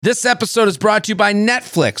This episode is brought to you by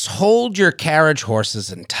Netflix. Hold your carriage horses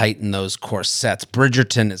and tighten those corsets.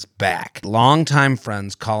 Bridgerton is back. Longtime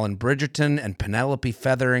friends Colin Bridgerton and Penelope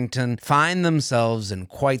Featherington find themselves in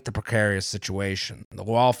quite the precarious situation. The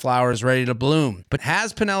wallflower is ready to bloom. But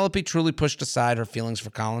has Penelope truly pushed aside her feelings for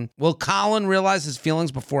Colin? Will Colin realize his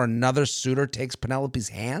feelings before another suitor takes Penelope's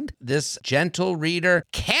hand? This gentle reader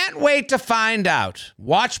can't wait to find out.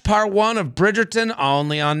 Watch part 1 of Bridgerton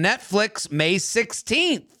only on Netflix May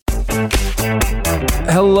 16th.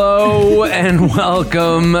 Hello and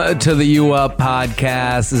welcome to the U Up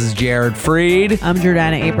podcast. This is Jared Freed. I'm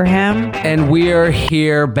Jordana Abraham. And we are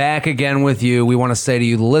here back again with you. We want to say to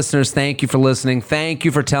you, the listeners, thank you for listening. Thank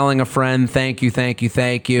you for telling a friend. Thank you.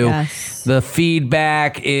 Yes. The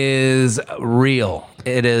feedback is real.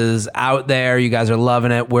 It is out there. You guys are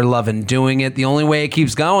loving it. We're loving doing it. The only way it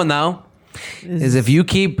keeps going, though, is if you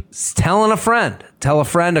keep telling a friend. Tell a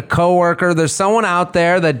friend, a coworker. There's someone out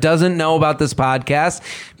there that doesn't know about this podcast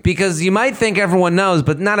because you might think everyone knows,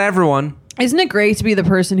 but not everyone. Isn't it great to be the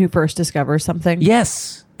person who first discovers something?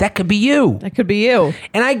 Yes, that could be you. That could be you.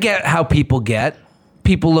 And I get how people get.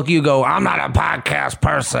 People look at you and go, I'm not a podcast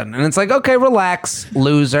person. And it's like, okay, relax,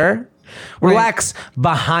 loser. Relax,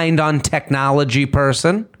 behind on technology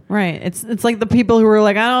person. Right. It's like the people who were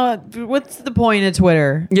like, what's the point of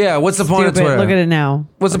Twitter? Yeah, what's the point of Twitter? Look at it now.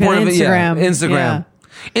 What's the point of it? Instagram. Yeah, Instagram.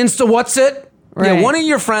 Yeah. Insta what's it? Right. Yeah, one of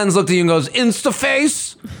your friends looked at you and goes, Insta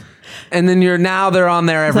face? And then they're on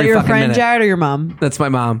there every fucking minute. Is that your friend, Jared, or your mom? That's my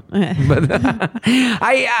mom. But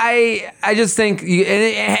I just think,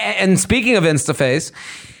 and speaking of InstaFace,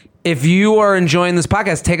 if you are enjoying this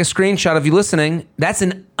podcast, take a screenshot of you listening. That's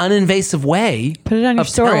an uninvasive way Put it on your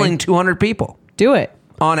story. Telling 200 people. Do it.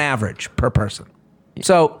 On average, per person.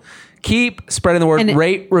 So keep spreading the word.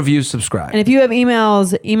 Rate, review, subscribe. And if you have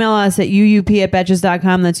emails, email us at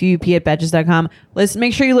uup@betches.com. That's uup@betches.com.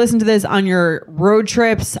 Make sure you listen to this on your road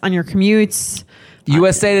trips, on your commutes.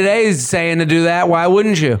 USA Today is saying to do that. Why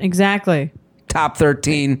wouldn't you? Exactly. Top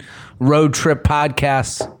 13 road trip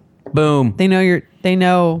podcasts. Boom. They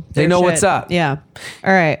know what's up. Yeah.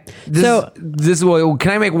 All right. This is what,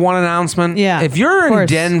 can I make one announcement? Yeah. If you're in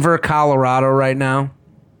Denver, Colorado right now,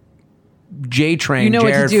 J-Train,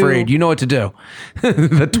 Jared Freed, you know what to do.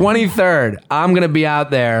 The 23rd, I'm going to be out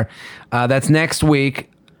there. That's next week,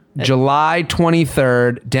 July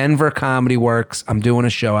 23rd, Denver Comedy Works. I'm doing a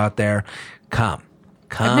show out there. Come.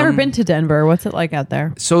 I've never been to Denver. What's it like out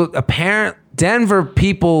there? So Denver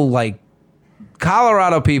people, like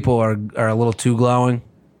Colorado people, are a little too glowing.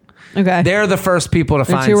 Okay. They're the first people to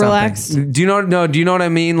find too something. Relaxed. Do you know what I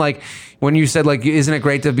mean? Like when you said, like, isn't it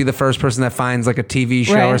great to be the first person that finds like a TV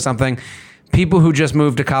show or something? People who just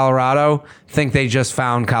moved to Colorado think they just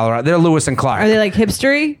found Colorado. They're Lewis and Clark. Are they like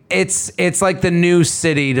hipstery? It's like the new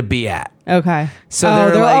city to be at. Okay.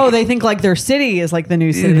 So they think like their city is like the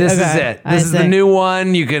new city. This is it. This is the new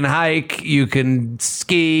one. You can hike, you can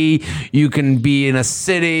ski, you can be in a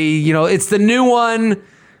city. You know, it's the new one.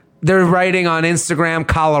 They're writing on Instagram,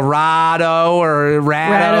 Colorado or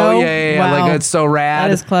Rado. Yeah. Wow. Like it's so rad.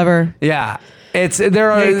 That is clever. Yeah.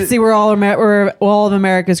 See where all of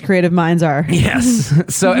America's creative minds are. Yes.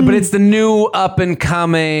 So, but it's the new up and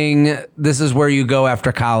coming. This is where you go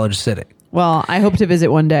after college city. Well, I hope to visit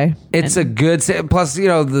one day. It's a good plus, you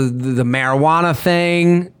know, the marijuana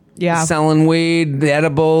thing. Yeah. Selling weed, the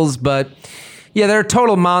edibles, but yeah, they're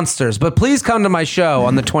total monsters. But please come to my show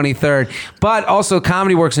on the 23rd. But also,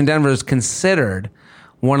 Comedy Works in Denver is considered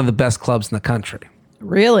one of the best clubs in the country.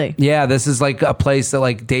 Really? Yeah, this is like a place that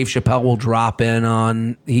like Dave Chappelle will drop in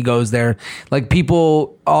on. He goes there. Like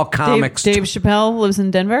people, all comics. Dave Chappelle lives in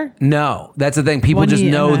Denver? No, that's the thing. People just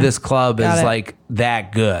know this club is like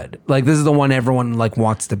that good. Like this is the one everyone like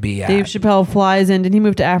wants to be at. Dave Chappelle flies in. Didn't he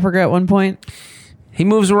move to Africa at one point? He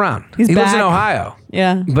moves around. He lives in Ohio.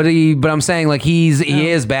 Yeah. But I'm saying like he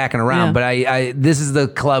is back and around. Yeah. But this is the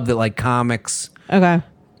club that like comics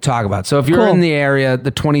talk about. So if you're in the area,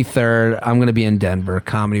 the 23rd, I'm going to be in Denver,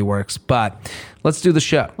 Comedy Works. But let's do the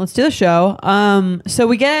show. So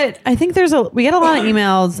we get a lot of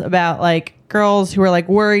emails about like girls who are like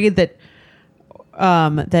worried that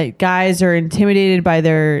that guys are intimidated by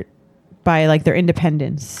their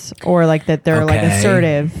independence, or like that they're like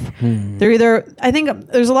assertive. They're either, I think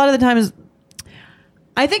there's a lot of the times,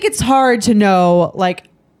 I think it's hard to know like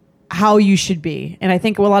how you should be. And I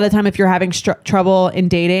think a lot of the time if you're having trouble in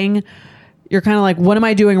dating, you're kind of like, what am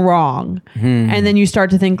I doing wrong? And then you start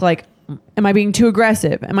to think like, am I being too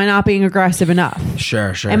aggressive? Am I not being aggressive enough?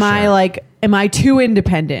 Sure. Am I too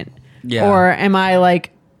independent? Yeah. Or am I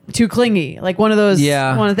like too clingy? Like one of those.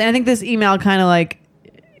 Yeah. I think this email kind of like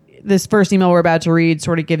this first email we're about to read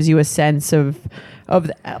sort of gives you a sense of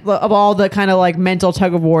all the kind of like mental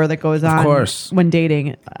tug of war that goes on, of course, when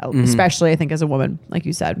dating, especially I think as a woman, like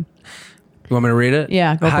you said. You want me to read it?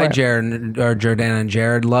 Yeah, go Hi, for it. Jared, or Jordana and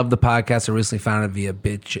Jared. Love the podcast. I recently found it via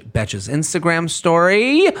Betch's Instagram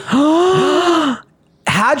story.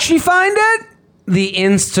 How'd she find it? The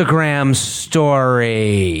Instagram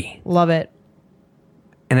story. Love it.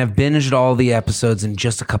 And I've binged all the episodes in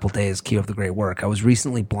just a couple days. Keep up the great work. I was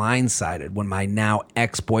recently blindsided when my now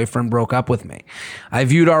ex-boyfriend broke up with me. I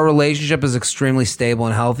viewed our relationship as extremely stable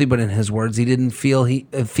and healthy, but in his words, he didn't feel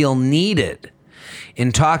needed.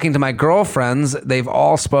 In talking to my girlfriends, they've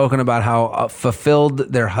all spoken about how fulfilled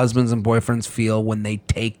their husbands and boyfriends feel when they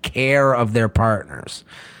take care of their partners.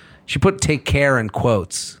 She put "take care" in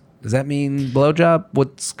quotes. Does that mean blowjob?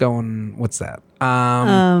 What's that?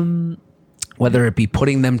 Whether it be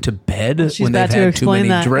putting them to bed when they've had too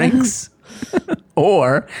many drinks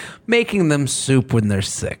or making them soup when they're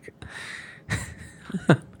sick.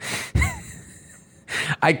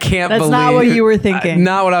 I can't believe... That's not what you were thinking.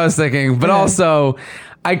 Not what I was thinking. But also,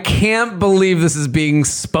 I can't believe this is being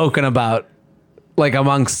spoken about like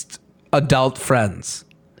amongst adult friends.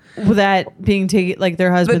 That being taken, like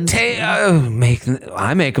their husbands.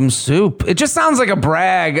 I make them soup. It just sounds like a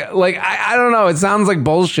brag. Like, I don't know. It sounds like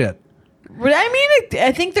bullshit. But I mean,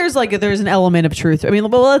 I think there's an element of truth. I mean,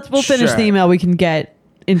 we'll finish the email. We can get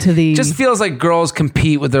into the... Just feels like girls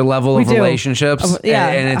compete with their level of relationships. Yeah,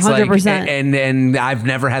 and it's 100%. like, and I've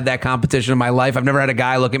never had that competition in my life. I've never had a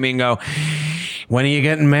guy look at me and go, "When are you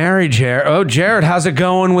getting married, Jared? Oh, Jared, how's it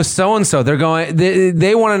going with so-and-so?" They're going,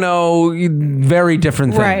 they want to know very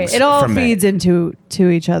different things. Right. It all feeds into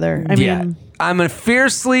each other. I mean, I'm a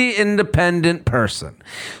fiercely independent person,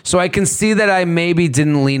 so I can see that I maybe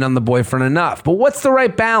didn't lean on the boyfriend enough. But what's the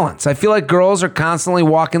right balance? I feel like girls are constantly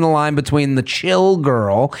walking the line between the chill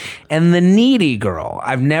girl and the needy girl.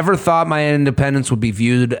 I've never thought my independence would be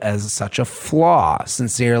viewed as such a flaw.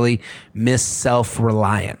 Sincerely, Miss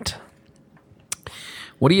Self-Reliant.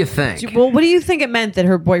 What do you think? Well, what do you think it meant that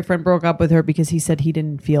her boyfriend broke up with her because he said he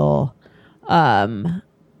didn't feel...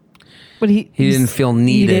 he didn't feel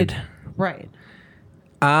needed. Right.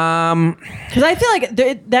 Because I feel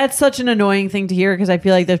like that's such an annoying thing to hear, because I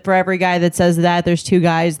feel like that for every guy that says that, there's two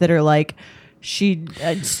guys that are like, she's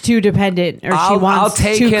too dependent, or she wants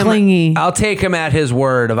too clingy. I'll take him at his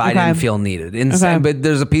word of I didn't feel needed. But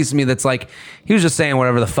there's a piece of me that's like, he was just saying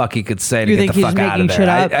whatever the fuck he could say to get the fuck out of there.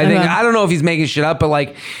 I don't know if he's making shit up, but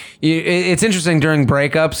like, it's interesting during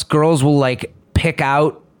breakups, girls will like pick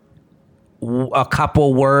out a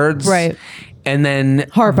couple words, right, and then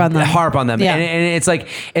harp on them. Yeah. And it's like,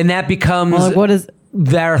 and that becomes what is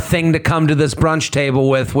their thing to come to this brunch table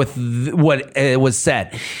with what was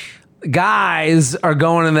said. Guys are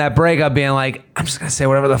going in that breakup being like, I'm just gonna say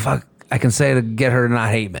whatever the fuck I can say to get her to not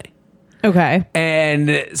hate me. Okay.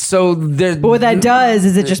 And so there's... But what that does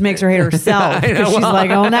is it just makes her hate herself, because she's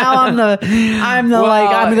like, oh, now I'm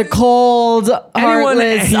the cold,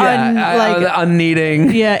 heartless,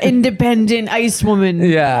 unneeding, independent ice woman.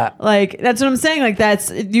 Yeah. Like, that's what I'm saying. Like, guys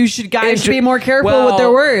should be more careful with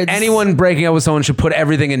their words. Anyone breaking up with someone should put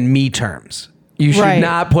everything in me terms. You should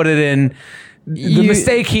not put it in... The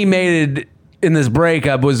mistake he made in this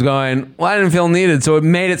breakup was going, well, I didn't feel needed. So it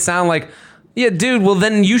made it sound like, yeah, dude, well,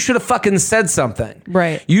 then you should have fucking said something.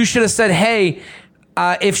 Right. You should have said, hey,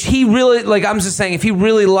 if he really, like, I'm just saying, if he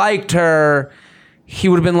really liked her, he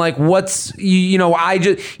would have been like, if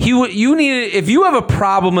you have a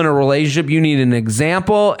problem in a relationship, you need an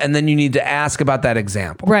example, and then you need to ask about that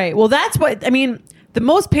example. Right. Well, that's what, I mean, the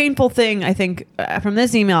most painful thing, I think, from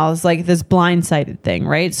this email is like this blindsided thing,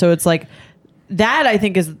 right? So it's like, that I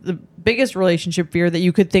think is the biggest relationship fear, that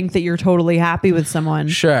you could think that you're totally happy with someone.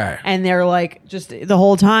 Sure. And they're like, just the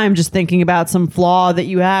whole time just thinking about some flaw that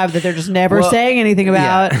you have that they're just never saying anything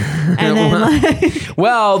about. Yeah. And then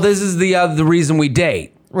well, this is the reason we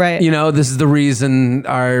date. Right. This is the reason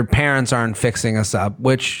our parents aren't fixing us up,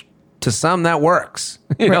 which to some that works.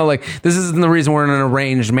 Like, this isn't the reason we're in an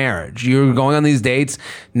arranged marriage. You're going on these dates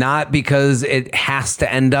not because it has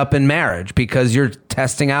to end up in marriage, because you're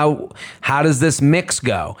testing out, how does this mix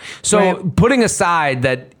go? So putting aside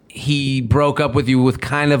that he broke up with you with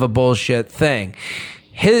kind of a bullshit thing,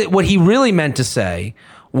 what he really meant to say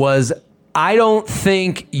was, I don't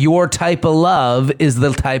think your type of love is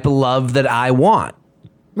the type of love that I want.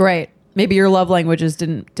 Right. Maybe your love languages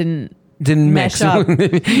didn't mix up.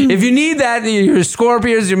 If you need that, your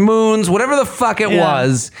Scorpios, your moons, whatever the fuck it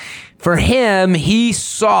was, for him, he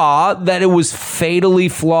saw that it was fatally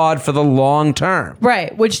flawed for the long term.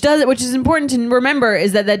 Right. Which is important to remember,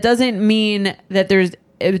 is that doesn't mean that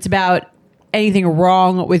it's about anything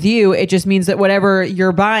wrong with you. It just means that whatever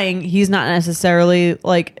you're buying, he's not necessarily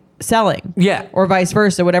like selling. Yeah. Or vice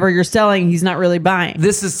versa. Whatever you're selling, he's not really buying.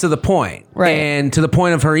 This is to the point. Right. And to the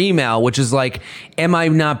point of her email, which is like, am I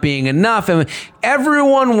not being enough? And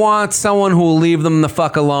everyone wants someone who will leave them the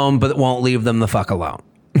fuck alone, but won't leave them the fuck alone.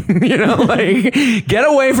 You know, like, get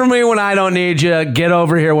away from me when I don't need you. Get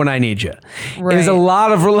over here when I need you. Right. There's a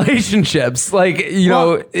lot of relationships. Like, you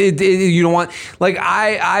know, you don't want, like,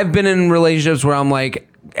 I've been in relationships where I'm like,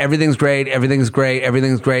 everything's great.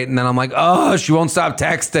 And then I'm like, oh, she won't stop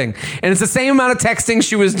texting. And it's the same amount of texting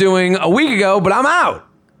she was doing a week ago, but I'm out.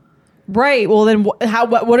 Right. Well, then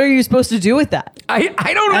what are you supposed to do with that? I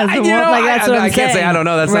don't know. I can't say I don't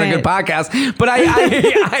know. That's not a good podcast. But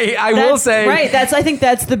I will say. Right. I think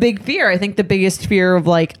that's the big fear. I think the biggest fear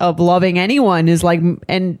of loving anyone is like,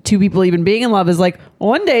 and two people even being in love is like,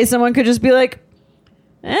 one day someone could just be like,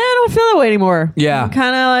 I don't feel that way anymore. Yeah.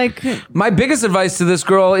 Kind of like. My biggest advice to this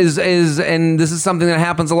girl is, and this is something that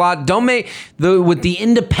happens a lot, don't make with the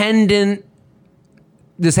independent.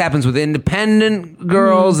 This happens with independent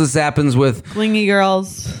girls. This happens with clingy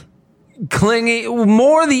girls.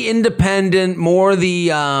 More the independent, more the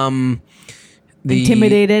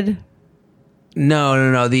intimidated.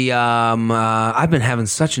 No. I've been having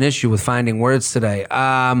such an issue with finding words today.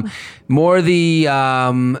 More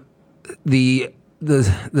the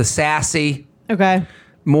sassy. Okay.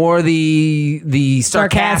 More the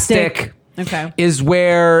sarcastic. Okay. Is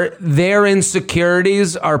where their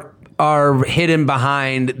insecurities are hidden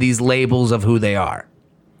behind these labels of who they are.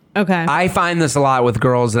 Okay. I find this a lot with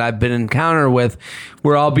girls that I've been encountered with,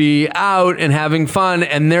 where I'll be out and having fun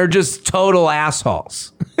and they're just total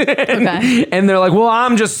assholes. Okay. And they're like, well,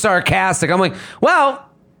 I'm just sarcastic. I'm like, well,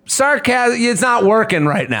 sarcasm, it's not working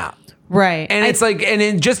right now. Right. And it's like,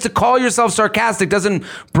 just to call yourself sarcastic doesn't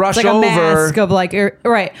brush it's like over. A mask of like,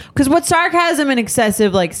 right. Because what sarcasm and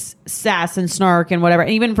excessive like sass and snark and whatever,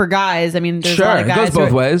 and even for guys, I mean, there's a lot of guys. It goes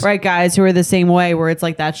both ways. Right. Guys who are the same way where it's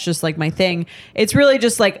like, that's just like my thing. It's really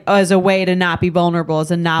just like as a way to not be vulnerable,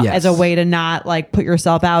 as a way to not like put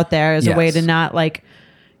yourself out there, as a way to not like,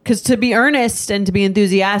 because to be earnest and to be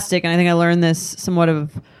enthusiastic, and I think I learned this somewhat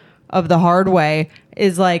of the hard way,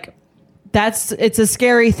 is like, it's a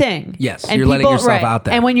scary thing. Yes, and you're letting yourself out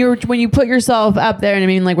there. And when you put yourself up there, and I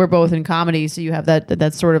mean, like, we're both in comedy, so you have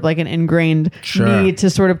that sort of like an ingrained need to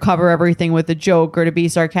sort of cover everything with a joke or to be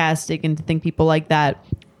sarcastic and to think people like that,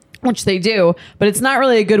 which they do. But it's not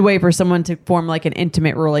really a good way for someone to form like an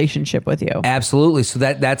intimate relationship with you. Absolutely. So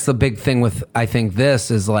that's the big thing with, I think, this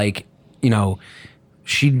is like, you know,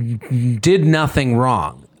 she did nothing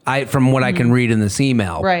wrong. From what I can read in this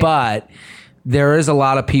email, right. But there is a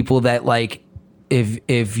lot of people that like,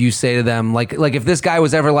 if you say to them, like if this guy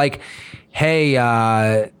was ever like, hey,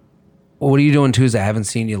 what are you doing Tuesday? I haven't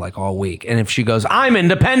seen you like all week. And if she goes, I'm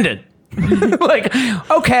independent. Like,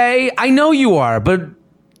 okay, I know you are, but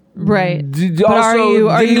right. Also,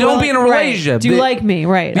 but are you don't be in a relationship. Right. Do you like me?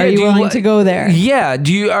 Right. Are you willing to go there? Yeah.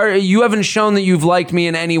 You haven't shown that you've liked me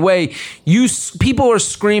in any way. People are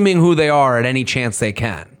screaming who they are at any chance they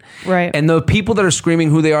can. Right. And the people that are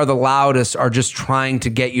screaming who they are the loudest are just trying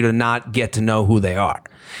to get you to not get to know who they are.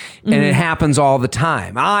 Mm-hmm. And it happens all the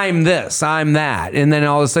time. I'm this, I'm that. And then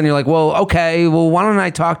all of a sudden you're like, well, okay, well, why don't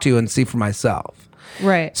I talk to you and see for myself?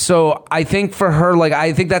 Right. So I think for her, like,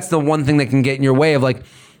 I think that's the one thing that can get in your way of like,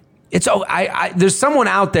 there's someone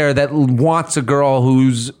out there that wants a girl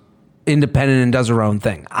who's independent and does her own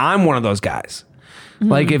thing. I'm one of those guys.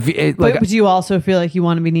 Mm-hmm. But do you also feel like you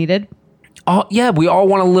want to be needed? Oh yeah, we all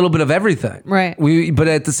want a little bit of everything, right? But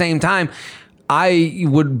at the same time, I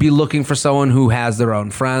would be looking for someone who has their own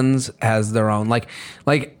friends, has their own like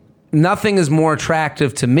nothing is more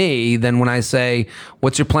attractive to me than when I say,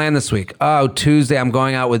 what's your plan this week? Oh, Tuesday, I'm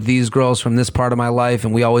going out with these girls from this part of my life,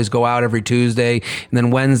 and we always go out every Tuesday. And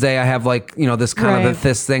then Wednesday, I have like, you know, this kind of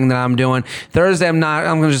this thing that I'm doing. Thursday, I'm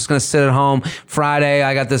just going to sit at home. Friday,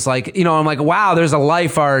 I got this like, you know, I'm like, wow, there's a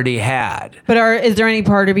life already had. But is there any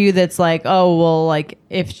part of you that's like, oh, well, like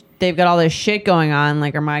if they've got all this shit going on,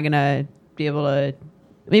 like, am I going to be able to,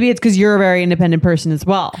 maybe it's because you're a very independent person as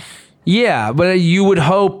well. Yeah, but you would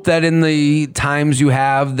hope that in the times you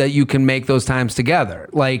have that you can make those times together.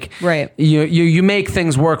 Like, right. You make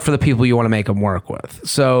things work for the people you want to make them work with.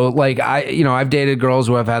 So like I've dated girls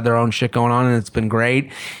who have had their own shit going on and it's been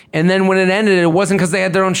great. And then when it ended, it wasn't because they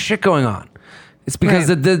had their own shit going on. It's because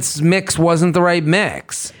this mix wasn't the right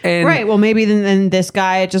mix. And right. Well, maybe then this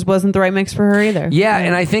guy, it just wasn't the right mix for her either. Yeah.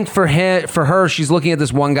 And I think for her, she's looking at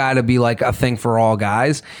this one guy to be like a thing for all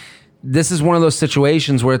guys. This is one of those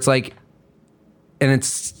situations where it's like, and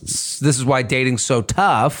this is why dating's so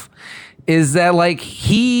tough, is that like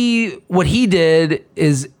what he did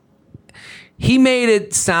is he made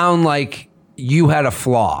it sound like you had a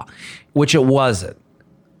flaw, which it wasn't.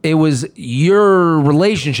 It was your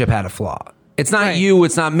relationship had a flaw. It's not you,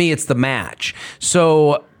 it's not me, it's the match.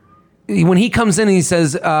 So when he comes in and he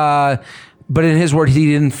says, but in his words, he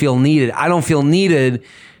didn't feel needed. I don't feel needed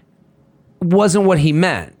wasn't what he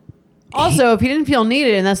meant. Also, if he didn't feel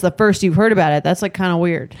needed and that's the first you've heard about it, that's like kind of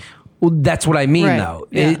weird. Well, that's what I mean, though.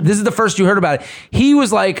 Yeah. This is the first you heard about it. He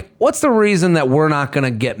was like, what's the reason that we're not going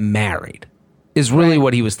to get married? Is really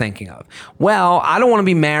what he was thinking of. Well, I don't want to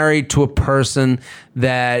be married to a person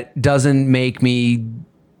that doesn't make me,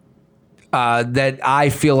 that I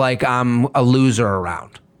feel like I'm a loser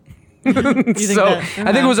around. So I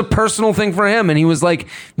think it was a personal thing for him. And he was like,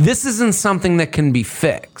 this isn't something that can be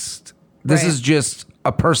fixed. This is just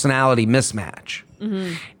a personality mismatch.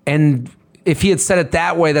 Mm-hmm. And if he had said it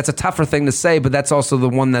that way, that's a tougher thing to say, but that's also the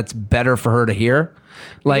one that's better for her to hear.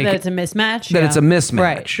 Like that it's a mismatch? That it's a mismatch.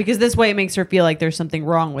 Right. Because this way it makes her feel like there's something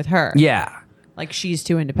wrong with her. Yeah. Like she's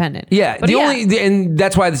too independent. Yeah. But and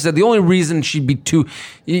that's why they said the only reason she'd be too,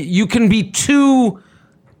 you can be too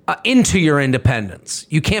into your independence.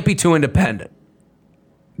 You can't be too independent.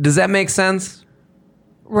 Does that make sense?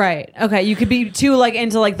 Right. Okay. You could be too like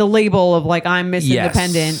into like the label of like I'm Miss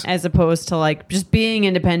Independent as opposed to like just being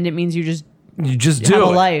independent means you just do have a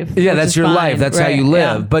life. Yeah, that's your life. That's how you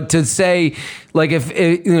live. Yeah. But to say like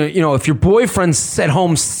if your boyfriend's at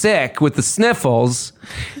home sick with the sniffles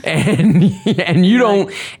and you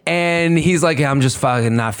don't and he's like, I'm just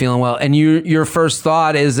fucking not feeling well, and your first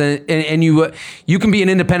thought is and you can be an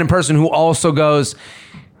independent person who also goes,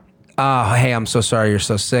 hey, I'm so sorry you're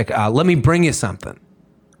so sick. Let me bring you something.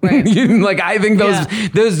 Right. Like I think those you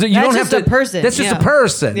that's don't have to. A person. That's just a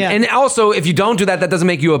person. Yeah. And also, if you don't do that, that doesn't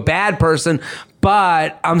make you a bad person.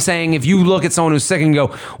 But I'm saying if you look at someone who's sick and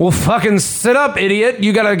go, well, fucking sit up, idiot.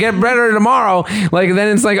 You gotta get better tomorrow. Like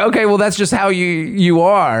then it's like, okay, well that's just how you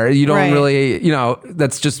are. You don't really,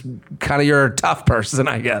 that's just kind of you're a tough person,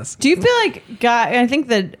 I guess. Do you feel like I think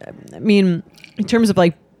that in terms of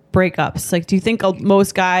like breakups, like do you think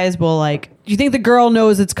most guys will like? Do you think the girl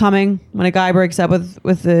knows it's coming when a guy breaks up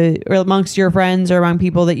or amongst your friends or among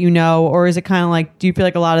people that you know, or is it kind of like? Do you feel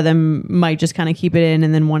like a lot of them might just kind of keep it in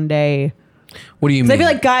and then one day? What do you mean? I feel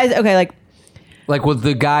like guys, okay, like would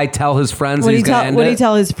the guy tell his friends he's gonna end it? Would he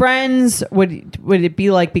tell his friends? Would it be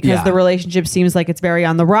like because the relationship seems like it's very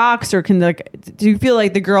on the rocks, or do you feel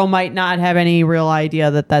like the girl might not have any real idea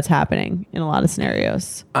that that's happening in a lot of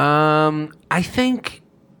scenarios?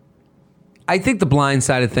 I think the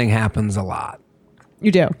blindsided thing happens a lot.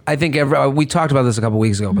 You do. I think we talked about this a couple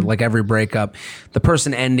weeks ago, but like every breakup, the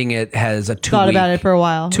person ending it has a thought about it for a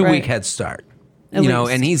while, 2 week head start. At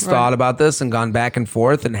least. And he's thought about this and gone back and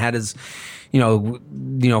forth and had his,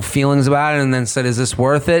 feelings about it, and then said, "Is this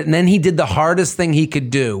worth it?" And then he did the hardest thing he could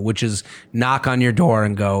do, which is knock on your door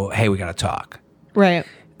and go, "Hey, we got to talk." Right.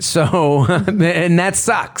 So, and that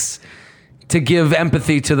sucks. To give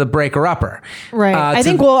empathy to the breaker-upper. Right. I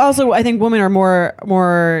think women are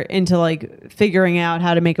more into like figuring out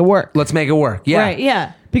how to make it work. Let's make it work. Yeah. Right.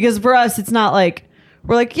 Yeah. Because for us, it's not like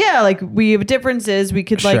we're like, like we have differences. We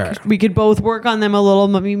could we could both work on them a little.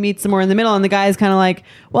 Maybe meet somewhere in the middle. And the guy's kind of like,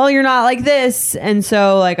 well, you're not like this, and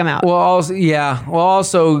so like I'm out. Well,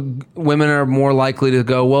 also, women are more likely to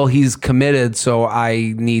go, well, he's committed, so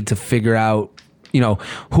I need to figure out,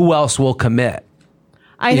 who else will commit.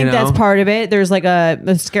 I think that's part of it. There's like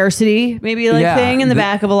a scarcity maybe thing in the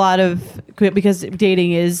back of a lot of, because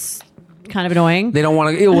dating is kind of annoying. They don't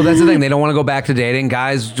want to, well, that's the thing. They don't want to go back to dating.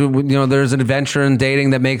 Guys, there's an adventure in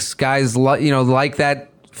dating that makes guys, like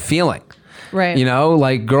that feeling. Right.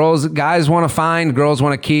 Like guys want to find, girls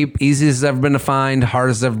want to keep. Easiest has ever been to find,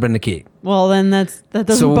 hardest has ever been to keep. Well, then that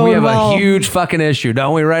doesn't So bode we have well. a huge fucking issue,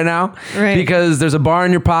 don't we, right now? Right. Because there's a bar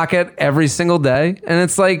in your pocket every single day. And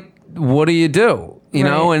it's like, what do you do?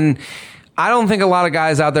 And I don't think a lot of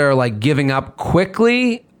guys out there are like giving up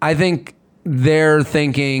quickly. I think they're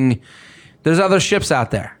thinking there's other ships out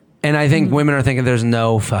there. And I think women are thinking there's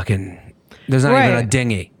not even a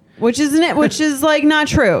dinghy. Which is like not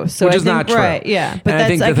true. So which is not true. Right, yeah. But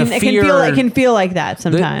and it can feel like that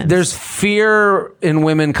sometimes. There's fear in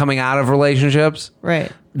women coming out of relationships. Right.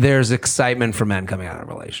 There's excitement for men coming out of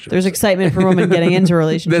relationships. There's excitement for women getting into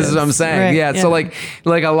relationships. This is what I'm saying. Right. Yeah. So like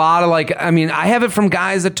a lot of I have it from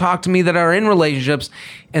guys that talk to me that are in relationships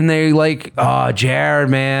and they like, oh, Jared,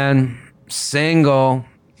 man, single,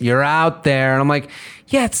 you're out there. And I'm like,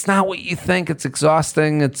 yeah, it's not what you think. It's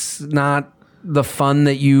exhausting. It's not the fun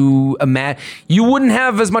that you imagine. You wouldn't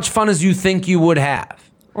have as much fun as you think you would have.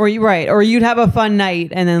 Or you'd have a fun night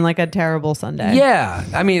and then like a terrible Sunday. Yeah.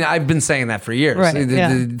 I mean, I've been saying that for years. Right,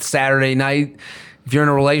 The Saturday night, if you're in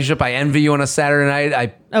a relationship, I envy you on a Saturday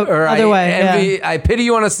night. I pity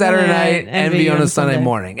you on a Saturday night, envy you on a Sunday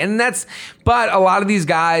morning. And but a lot of these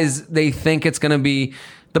guys, they think it's going to be,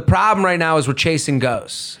 the problem right now is we're chasing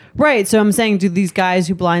ghosts. Right. So I'm saying, do these guys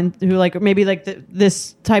who maybe like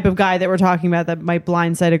this type of guy that we're talking about that might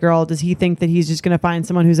blindside a girl, does he think that he's just going to find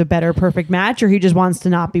someone who's a better perfect match, or he just wants to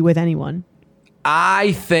not be with anyone?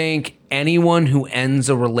 I think anyone who ends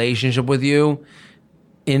a relationship with you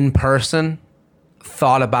in person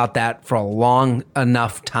thought about that for a long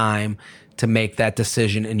enough time to make that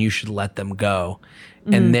decision, and you should let them go.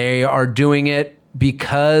 Mm-hmm. And they are doing it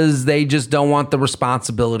because they just don't want the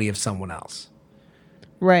responsibility of someone else.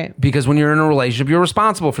 Right. Because when you're in a relationship, you're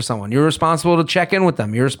responsible for someone. You're responsible to check in with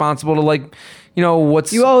them. You're responsible to you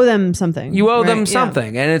owe them something. You owe them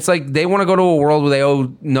something. And it's like they want to go to a world where they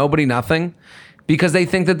owe nobody nothing because they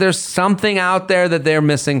think that there's something out there that they're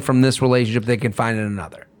missing from this relationship they can find in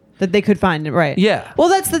another. That they could find it, right? Yeah. Well,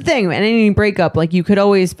 that's the thing. In any breakup, like you could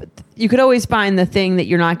always find the thing that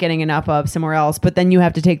you're not getting enough of somewhere else, but then you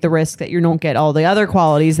have to take the risk that you don't get all the other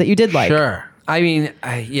qualities that you did like. Sure. I mean,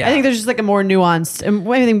 I think there's just like a more nuanced, and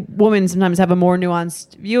I think women sometimes have a more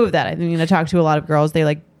nuanced view of that. I think I talk to a lot of girls,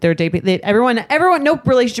 they're dating. Everyone, no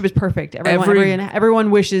relationship is perfect.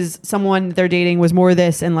 Everyone wishes someone they're dating was more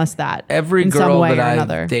this and less that. Every girl that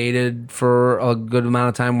I've dated for a good amount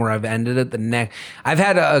of time where I've ended it, I've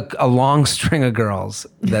had a long string of girls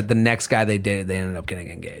that the next guy they dated, they ended up getting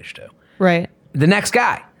engaged to. Right. The next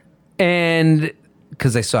guy. And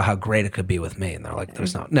because they saw how great it could be with me. And they're like,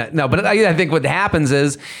 there's no. But I think what happens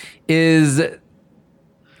is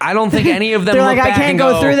I don't think any of them they're like, I can't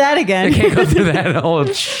go through that again. I can't go through that whole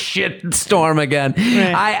shit storm again.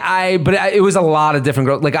 Right. But it was a lot of different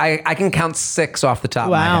girls. Like I can count 6 off the top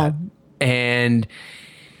of my head. And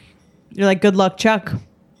you're like, good luck, Chuck.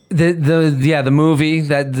 The movie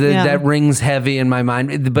that rings heavy in my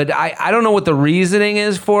mind. But I don't know what the reasoning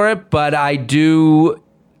is for it, but I do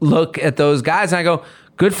look at those guys and I go,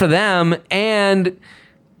 good for them. And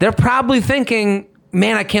they're probably thinking,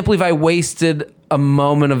 man, I can't believe I wasted a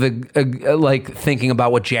moment of thinking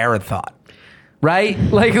about what Jared thought. Right?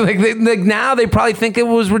 Like now they probably think it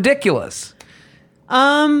was ridiculous.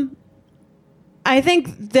 I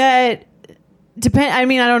think that I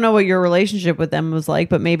mean, I don't know what your relationship with them was like,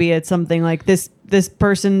 but maybe it's something like this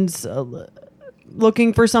person's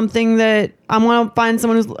looking for something that I want to find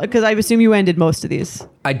someone who's, because I assume you ended most of these.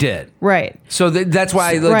 I did. Right. So that's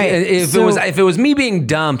why if it was me being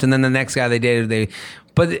dumped and then the next guy they dated,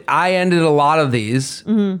 but I ended a lot of these,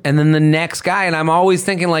 and then the next guy, and I'm always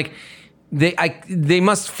thinking like, they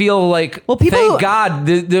must feel like, well, thank God.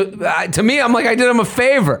 To me, I'm like, I did them a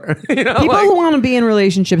favor. People who want to be in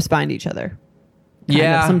relationships find each other.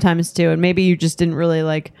 Sometimes too, and maybe you just didn't really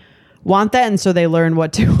want that, and so they learn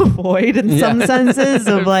what to avoid in some senses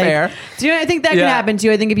of Fair. Do you know, I think that can happen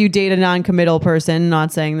too. I think if you date a non-committal person,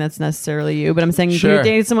 not saying that's necessarily you, but I'm saying if you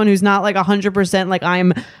date someone who's not 100%, like I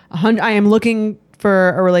am looking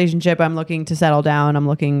for a relationship, I'm looking to settle down, I'm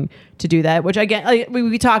looking to do that, which again,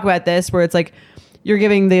 we talk about this where it's like you're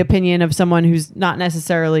giving the opinion of someone who's not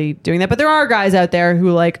necessarily doing that, but there are guys out there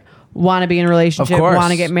who want to be in a relationship,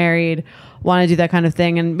 want to get married, want to do that kind of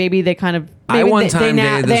thing, and maybe they kind of. I one time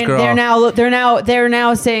dated this girl. They're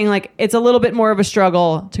now saying it's a little bit more of a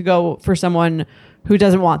struggle to go for someone who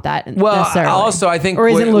doesn't want that. Necessarily. Also I think, or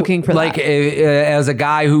isn't looking for that. As a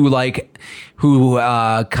guy who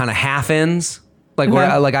kind of half ends,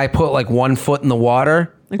 where I put one foot in the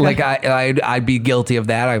water. Okay. I'd be guilty of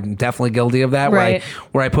that. I'm definitely guilty of that. Right.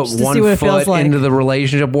 Where I put one foot into the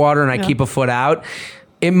relationship water and I keep a foot out.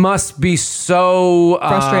 It must be so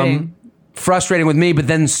frustrating with me, but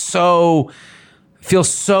then feels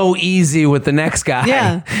so easy with the next guy.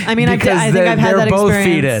 Yeah, I mean, I think I've had that experience. They're both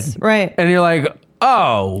feted, right? And you're like,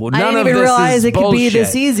 oh, none of this is bullshit. I didn't even realize it could be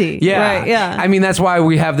this easy. Yeah, right, yeah. I mean, that's why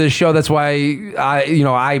we have this show. That's why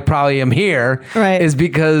I probably am here. Right, is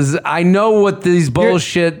because I know what these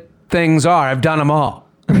bullshit things are. I've done them all.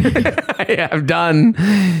 I've done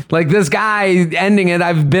this guy ending it.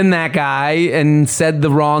 I've been that guy and said the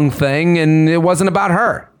wrong thing, and it wasn't about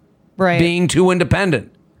her. Right. Being too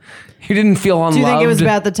independent. He didn't feel unloved. Do you think it was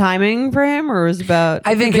about the timing for him, or was it about...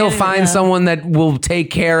 I think he'll find someone that will take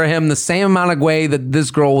care of him the same amount of way that this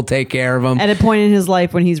girl will take care of him. At a point in his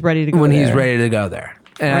life when he's ready to go He's ready to go there.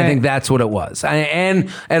 And I think that's what it was. And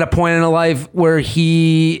at a point in a life where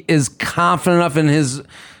he is confident enough in his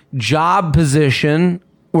job position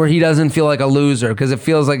where he doesn't feel like a loser, because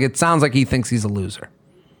it sounds like he thinks he's a loser.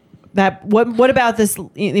 What about this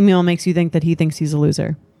email makes you think that he thinks he's a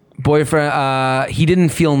loser? Boyfriend, he didn't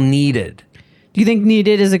feel needed. Do you think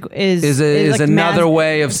needed is like another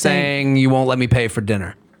way of saying you won't let me pay for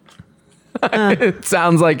dinner? It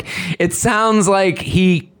sounds like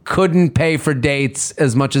he couldn't pay for dates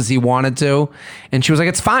as much as he wanted to, and she was like,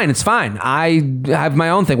 it's fine, I have my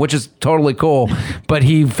own thing, which is totally cool. But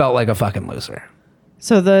he felt like a fucking loser.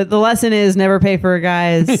 So the lesson is never pay for a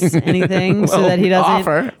guy's anything so that he doesn't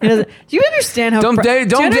offer. Do you understand how don't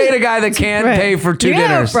date a guy that can't pay for two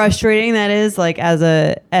dinners? How frustrating that is, like as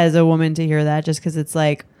a woman, to hear that, just because it's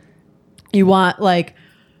like you want, like,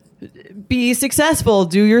 be successful,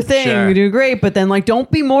 do your thing, sure, do great, but then, like,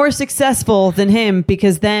 don't be more successful than him,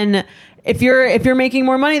 because then if you're making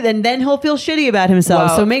more money, then he'll feel shitty about himself.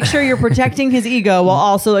 Well, so make sure you're protecting his ego while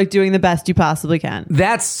also, like, doing the best you possibly can.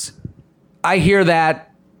 I hear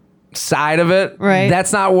that side of it. Right.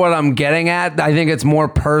 That's not what I'm getting at. I think it's more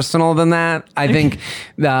personal than that. I think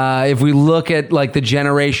if we look at, like, the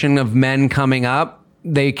generation of men coming up,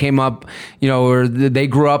 they came up, or they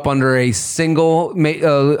grew up under a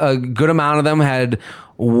good amount of them had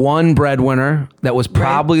one breadwinner that was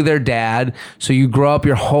probably their dad. So you grow up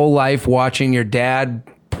your whole life watching your dad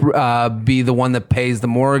be the one that pays the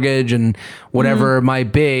mortgage and whatever it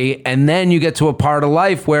might be. And then you get to a part of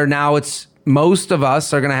life where now most of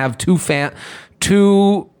us are going to have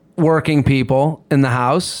two working people in the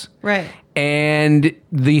house. Right. And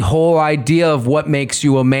the whole idea of what makes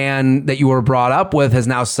you a man that you were brought up with has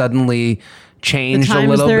now suddenly changed a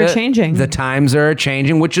little bit. The times are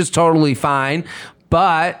changing, which is totally fine.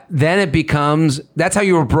 But then it becomes, that's how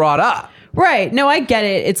you were brought up. Right. No, I get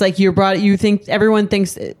it. It's like you think everyone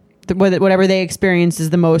thinks whatever they experience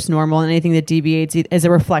is the most normal, and anything that deviates is a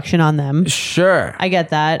reflection on them. Sure. I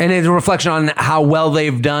get that. And it's a reflection on how well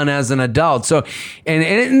they've done as an adult. So,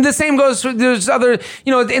 and the same goes for, there's other,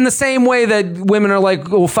 in the same way that women are like,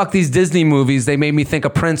 well, fuck these Disney movies, they made me think a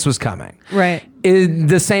prince was coming. Right.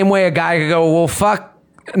 The same way a guy could go, well, fuck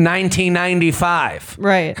 1995.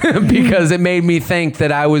 Right. Because it made me think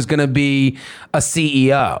that I was going to be a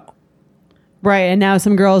CEO. Right, and now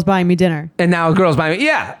some girls buying me dinner. And now girls buying me,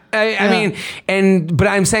 yeah. I mean, but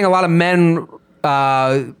I'm saying a lot of men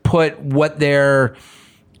put what their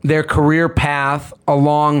career path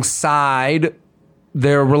alongside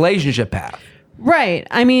their relationship path. Right.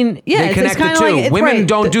 I mean, yeah, they connect the two. Like, women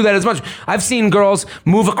don't do that as much. I've seen girls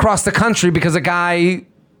move across the country because a guy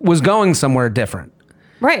was going somewhere different.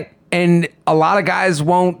 Right. And a lot of guys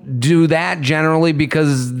won't do that generally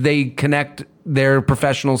because they connect their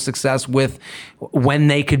professional success with when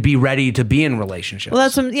they could be ready to be in relationships. Well,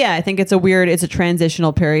 I think it's a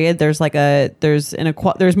transitional period. There's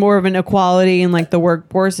more of an equality in, like, the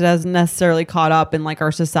workforce. It hasn't necessarily caught up in, like,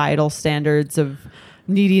 our societal standards of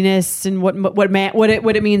neediness and what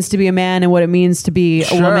it means to be a man and what it means to be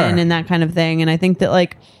a woman and that kind of thing. And I think that,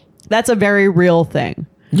 like, that's a very real thing.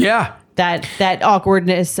 Yeah. That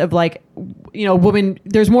awkwardness of, like, women,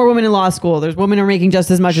 there's more women in law school. There's women are making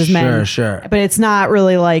just as much as men. Sure. But it's not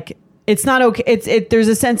really, like, it's not okay. There's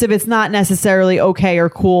a sense of it's not necessarily okay or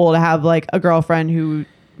cool to have, like, a girlfriend who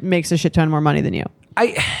makes a shit ton more money than you.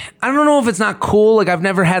 I don't know if it's not cool. Like, I've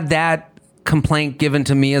never had that complaint given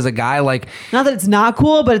to me as a guy. Like, not that it's not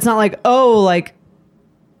cool, but it's not like, oh, like,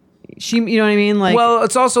 she, you know what I mean? Like, well,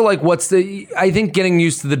 it's also like, I think getting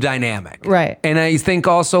used to the dynamic. Right. And I think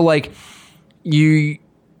also, like, you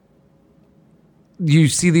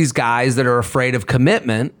see these guys that are afraid of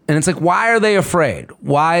commitment, and it's like, why are they afraid?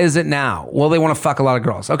 Why is it now? Well, they want to fuck a lot of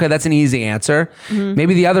girls. Okay, that's an easy answer. Mm-hmm.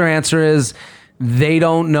 Maybe the other answer is they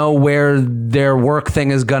don't know where their work thing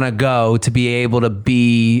is going to go to be able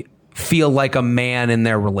to feel like a man in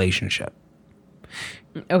their relationship.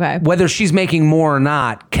 Okay. Whether she's making more or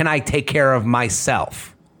not, can I take care of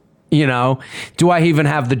myself? Do I even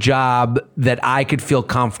have the job that I could feel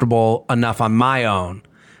comfortable enough on my own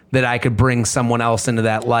that I could bring someone else into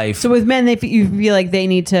that life? So with men, you feel like they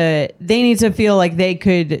need to feel like they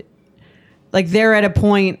could, like, they're at a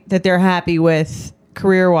point that they're happy with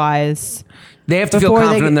career-wise. They have to feel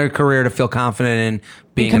confident in their career to feel confident in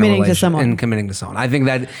being in a relationship and committing to someone. I think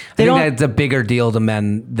that's a bigger deal to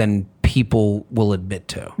men than people will admit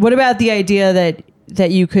to. What about the idea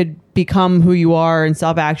that you could become who you are and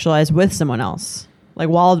self-actualize with someone else? Like,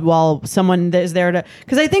 while someone is there to,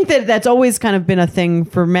 because I think that's always kind of been a thing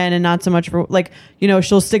for men and not so much for, like,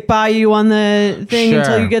 she'll stick by you on the thing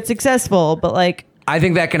until you get successful. But, like, I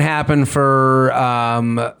think that can happen for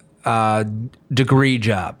degree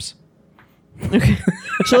jobs. Okay.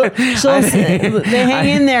 They hang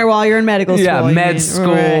in there while you're in medical school. Yeah, med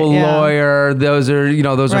school, lawyer. Those are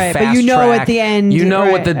fast But you know track. at the end. You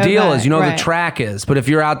know what the deal is. You know what the track is. But if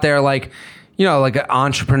you're out there like an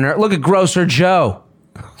entrepreneur, look at Grocer Joe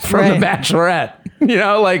from The Bachelorette.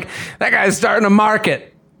 Like that guy's starting a market.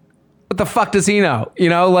 What the fuck does he know? He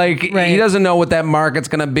doesn't know what that market's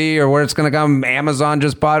going to be or where it's going to come. Amazon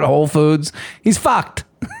just bought Whole Foods. He's fucked.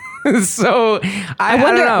 So I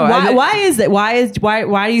wonder, don't know. Why is that?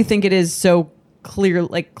 Why do you think it is so clear,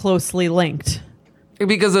 like closely linked?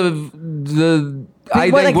 Because of the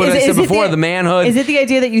I said before, the manhood. Is it the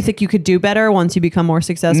idea that you think you could do better once you become more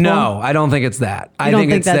successful? No, I don't think it's that. I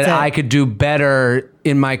think it's that I could do better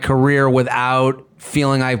in my career without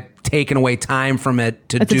feeling I've taken away time from it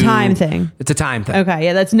to do. It's a time thing. It's a time thing. Okay,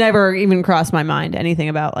 yeah, that's never even crossed my mind. Anything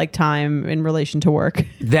about like time in relation to work.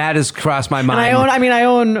 That has crossed my mind. And I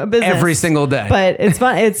own a business every single day. But it's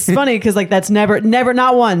fun. It's funny because like that's never,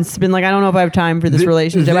 not once been like I don't know if I have time for this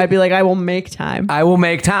relationship. I'd be like I will make time. I will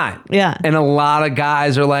make time. Yeah. And a lot of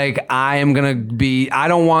guys are like I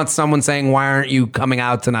don't want someone saying why aren't you coming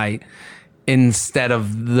out tonight instead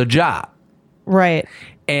of the job. Right.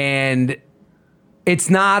 And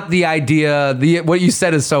it's not the idea. What you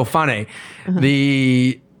said is so funny. Uh-huh.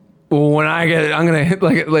 It's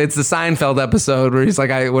the Seinfeld episode where he's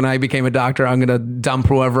like, when I became a doctor, I'm gonna dump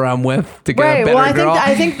whoever I'm with to get a better girl.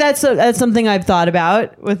 I think that's something I've thought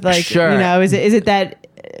about with like, sure. Is it that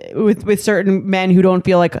with certain men who don't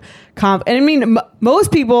feel like and I mean,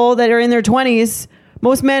 most people that are in their 20s.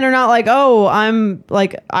 Most men are not like, oh, I'm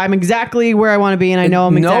exactly where I want to be, and I know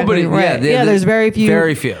I'm exactly right. Yeah, there's very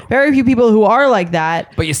few people who are like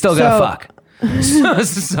that. But you still gotta fuck.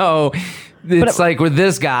 So it's like with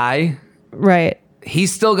this guy, right?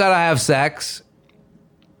 He's still gotta have sex,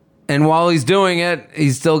 and while he's doing it,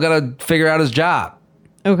 he's still gotta figure out his job.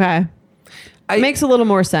 Okay, it makes a little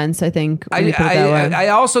more sense, I think. I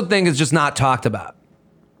also think it's just not talked about.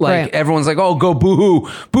 Like everyone's like, oh, go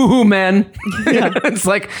boo-hoo men. Yeah. It's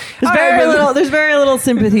like there's very little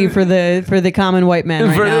sympathy for the common white man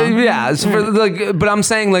right now. Yeah, but I'm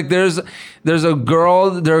saying like there are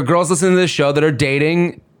girls listening to this show that are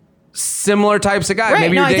dating similar types of guys. Right.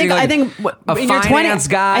 Maybe you're dating I think a finance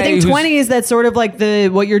guy. I think 20s that's sort of like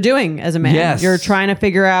what you're doing as a man. Yes. You're trying to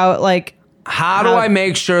figure out like. How do I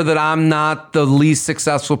make sure that I'm not the least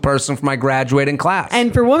successful person from my graduating class?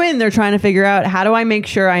 And for women, they're trying to figure out how do I make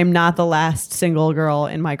sure I'm not the last single girl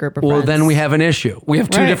in my group of friends? Well, then we have an issue. We have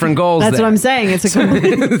two different goals. That's what I'm saying. It's a so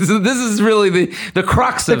this is really the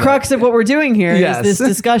crux of what we're doing here is this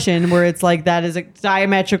discussion where it's like that is a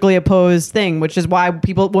diametrically opposed thing, which is why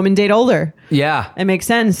women date older. Yeah. It makes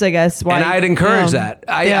sense, I guess. Why, and I'd encourage that.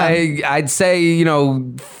 I'd say,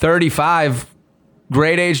 35,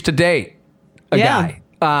 great age to date. A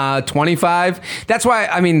guy, 25. That's why,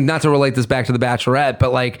 I mean, not to relate this back to The Bachelorette,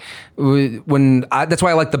 but like that's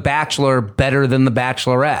why I like The Bachelor better than The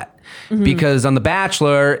Bachelorette. Mm-hmm. Because on The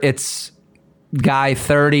Bachelor, it's guy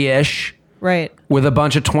 30-ish. Right. With a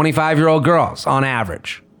bunch of 25-year-old girls on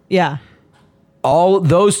average. Yeah. All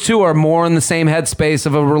those two are more in the same headspace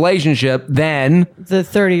of a relationship than the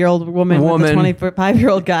 30-year-old woman with the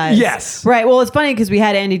 25-year-old guy. Yes. Right. Well, it's funny because we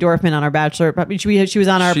had Andy Dorfman on our Bachelor. She was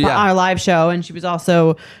on our live show, and she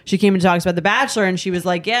came and talks about The Bachelor, and she was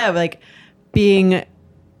like, being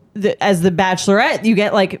as the Bachelorette, you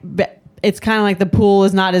get like, it's kind of like the pool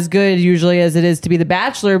is not as good usually as it is to be the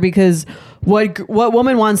Bachelor because what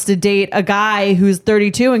woman wants to date a guy who's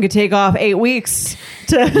 32 and could take off 8 weeks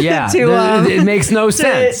it makes no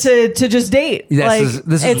sense to just date.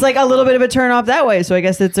 It's like a little bit of a turn off that way. So I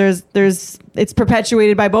guess it's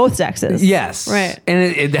perpetuated by both sexes. Yes, right.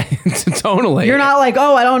 And it's totally. You're not like,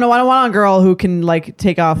 oh, I don't know, I don't want a girl who can like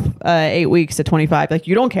take off 8 weeks at 25. Like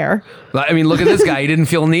you don't care. I mean, look at this guy. He didn't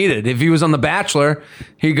feel needed. If he was on The Bachelor,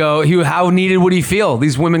 how needed would he feel?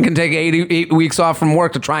 These women can take 8 weeks off from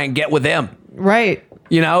work to try and get with him. Right.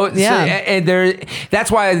 Yeah. So, and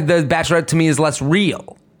that's why The Bachelorette to me is less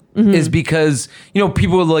real. Mm-hmm. Is because,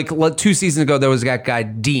 people were like 2 seasons ago, there was that guy,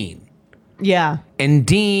 Dean. Yeah. And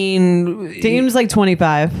Dean's like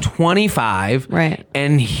 25. 25. Right.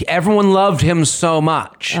 And everyone loved him so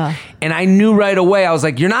much. And I knew right away, I was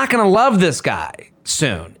like, you're not going to love this guy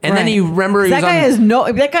soon. And then you remember that guy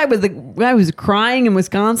was the guy who was crying in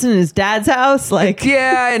Wisconsin in his dad's house. Like,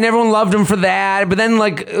 yeah, and everyone loved him for that. But then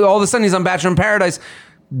like all of a sudden he's on Bachelor in Paradise,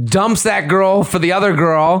 dumps that girl for the other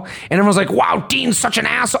girl, and everyone's like, wow, Dean's such an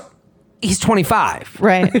asshole. He's 25.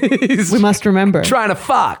 Right. We must remember. Trying to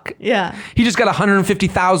fuck. Yeah. He just got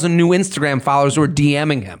 150,000 new Instagram followers who are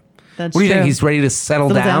DMing him. That's what do you true. think? He's ready to settle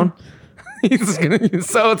down?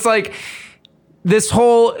 So it's like, this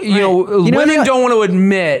whole, women don't want to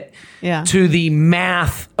admit to the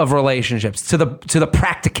math of relationships, to the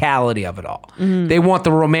practicality of it all. Mm-hmm. They want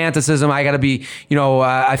the romanticism. I got to be,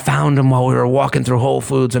 I found him while we were walking through Whole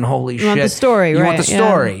Foods, and holy shit. You want the story, You right? want the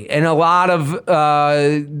story. And a lot of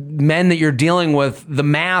men that you're dealing with, the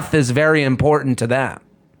math is very important to them.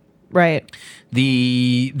 Right.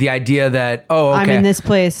 The idea that, okay, I'm in this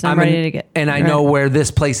place, I'm ready to get. And I know where this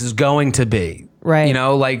place is going to be. Right.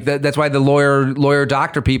 Like that's why the lawyer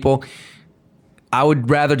doctor people, I would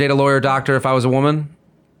rather date a lawyer doctor if I was a woman.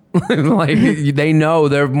 Like they know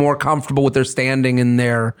they're more comfortable with their standing in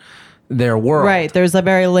their world. Right. There's a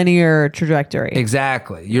very linear trajectory.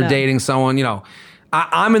 Exactly. You're dating someone,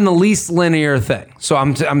 I'm in the least linear thing. So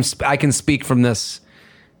I can speak from this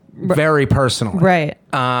very personally. Right.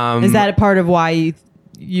 Is that a part of why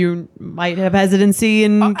you might have hesitancy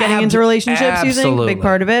in getting into relationships? Absolutely. You think big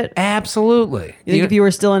part of it? Absolutely. You think if you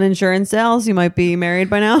were still in insurance sales, you might be married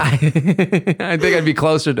by now? I think I'd be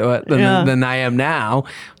closer to it than I am now.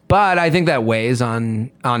 But I think that weighs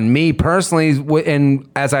on me personally. And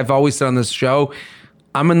as I've always said on this show,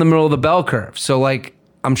 I'm in the middle of the bell curve. So like,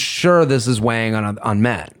 I'm sure this is weighing on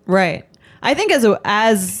men. Right. I think as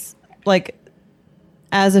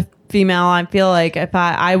a female, I feel like if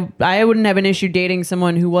I wouldn't have an issue dating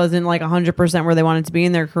someone who wasn't like 100% where they wanted to be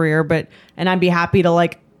in their career, and I'd be happy to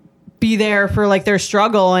like be there for like their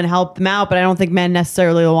struggle and help them out. But I don't think men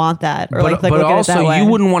necessarily want that. Or but look also, at it that way. You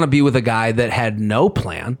wouldn't want to be with a guy that had no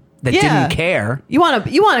plan, that didn't care. You want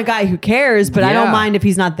a guy who cares, but I don't mind if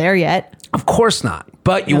he's not there yet. Of course not.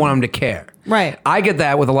 But you want him to care. Right. I get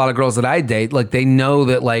that with a lot of girls that I date. Like they know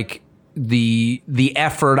that like the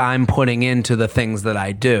effort I'm putting into the things that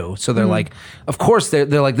I do. So they're like, of course they're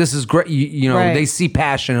like, this is great. Right. They see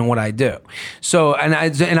passion in what I do. So, and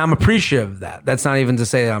I'm appreciative of that. That's not even to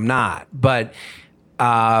say that I'm not, but,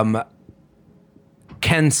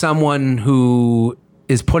 can someone who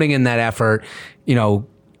is putting in that effort,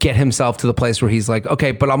 get himself to the place where he's like,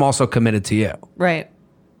 okay, but I'm also committed to you. Right.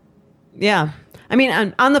 Yeah. I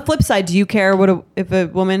mean, on the flip side, do you care if a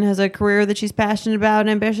woman has a career that she's passionate about and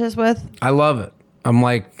ambitious with? I love it. I'm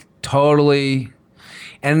like totally.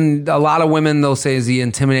 And a lot of women, they'll say, is he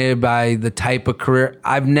intimidated by the type of career?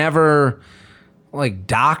 I've never, like,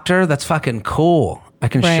 doctor, that's fucking cool. I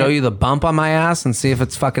can show you the bump on my ass and see if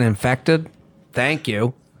it's fucking infected. Thank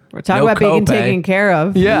you. We're talking about being taken care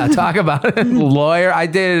of. Yeah, talk about it. Lawyer. I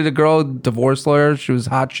dated a girl, divorce lawyer. She was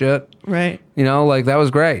hot shit. Right. Like, that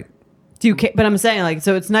was great. Do you care? But I'm saying, like,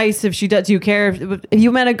 so it's nice if she does. Do you care if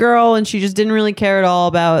you met a girl and she just didn't really care at all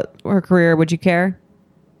about her career? Would you care?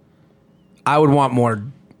 I would want more.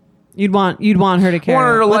 You'd want her to care. Want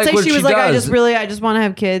her to Let's like say what she was she like, does. I just want to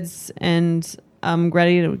have kids and I'm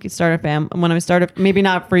ready to start a family. When I start maybe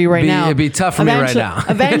not for you right now. It'd be tough for me right now.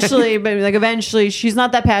 eventually, she's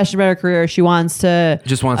not that passionate about her career. She wants to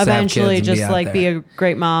to have eventually kids just and be a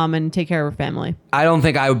great mom and take care of her family. I don't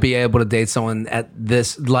think I would be able to date someone at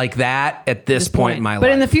this point in my life. But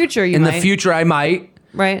in the future, in the future, I might.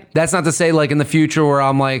 Right. That's not to say like in the future where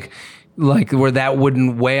I'm like where that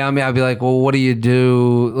wouldn't weigh on me. I'd be like, well, what do you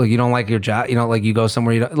do? Like, you don't like your job? Like you go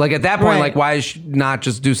somewhere you don't like. At that point, like, why not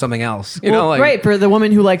just do something else? Right. For the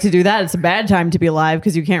woman who likes to do that, it's a bad time to be alive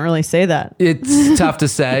because you can't really say that. It's tough to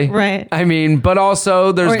say. Right. I mean, but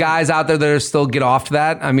also there's guys out there that are still get off to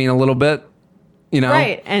that. I mean, a little bit.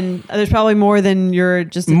 Right. And there's probably more than you're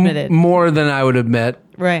just admitted. More than I would admit.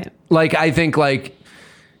 Right. Like, I think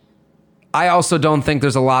I also don't think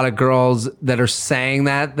there's a lot of girls that are saying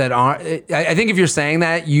that aren't. I think if you're saying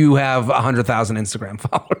that, you have 100,000 Instagram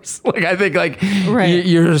followers. Like, I think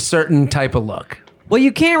you're a certain type of look. Well,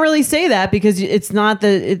 you can't really say that because it's not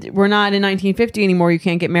we're not in 1950 anymore. You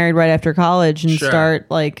can't get married right after college and start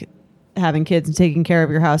like having kids and taking care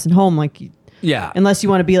of your house and home. Like, yeah, unless you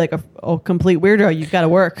want to be like a complete weirdo, you've got to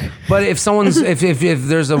work. But if someone's if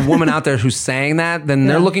there's a woman out there who's saying that, then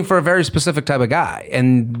they're looking for a very specific type of guy,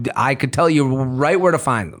 and I could tell you right where to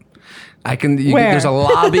find them. There's a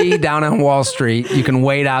lobby down on Wall Street you can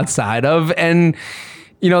wait outside of, and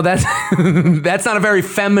that's that's not a very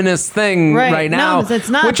feminist thing right now. No, it's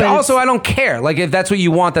not. Which also I don't care. Like, if that's what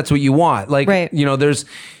you want, that's what you want. Like,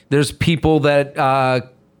 there's people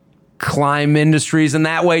that climb industries in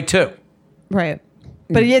that way too. Right.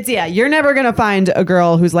 But you're never going to find a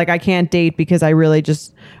girl who's like, I can't date because I really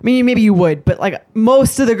maybe you would, but like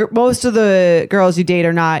most of the girls you date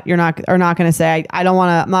are not going to say, I'm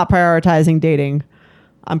not prioritizing dating.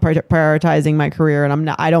 I'm prioritizing my career and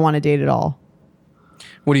I don't want to date at all.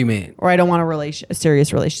 What do you mean? Or I don't want a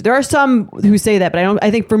serious relationship. There are some who say that, but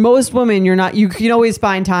I think for most women, you can always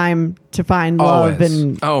find time to find love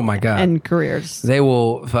and, oh my God, and careers. They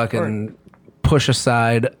will fucking push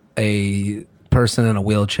aside a person in a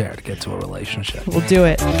wheelchair to get to a relationship. We'll do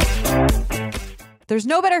it. There's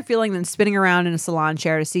no better feeling than spinning around in a salon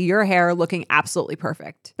chair to see your hair looking absolutely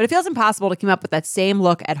perfect. But it feels impossible to keep up with that same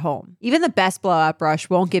look at home. Even the best blowout brush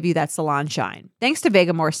won't give you that salon shine. Thanks to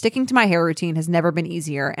Vegamore, sticking to my hair routine has never been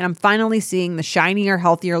easier, and I'm finally seeing the shinier,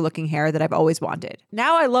 healthier looking hair that I've always wanted.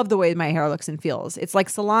 Now I love the way my hair looks and feels. It's like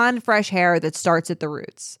salon fresh hair that starts at the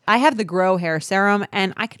roots. I have the Grow Hair Serum,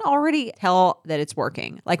 and I can already tell that it's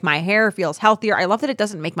working. Like, my hair feels healthier. I love that it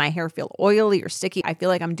doesn't make my hair feel oily or sticky. I feel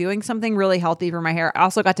like I'm doing something really healthy for my hair. I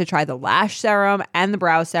also got to try the lash serum and the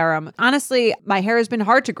brow serum. Honestly, my hair has been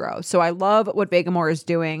hard to grow, so I love what Vegamore is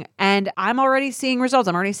doing, and I'm already seeing results.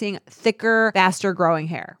 I'm already seeing thicker, faster growing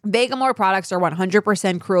hair. Vegamore products are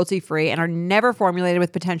 100% cruelty-free and are never formulated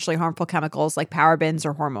with potentially harmful chemicals like parabens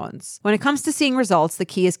or hormones. When it comes to seeing results, the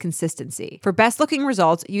key is consistency. For best-looking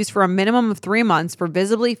results, use for a minimum of 3 months for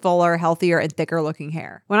visibly fuller, healthier, and thicker-looking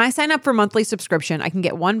hair. When I sign up for monthly subscription, I can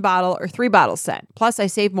get 1 bottle or 3 bottles sent. Plus, I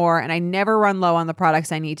save more, and I never run low on the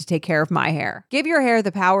products I need to take care of my hair. Give your hair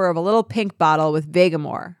the power of a little pink bottle with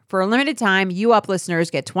Vegamore. For a limited time, You Up listeners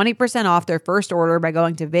get 20% off their first order by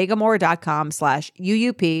going to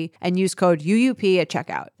vegamore.com/UUP and use code UUP at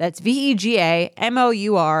checkout. That's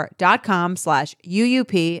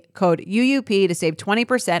VEGAMOUR.com/UUP, code UUP to save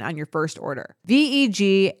 20% on your first order.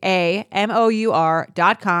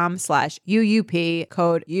 VEGAMOUR.com/UUP,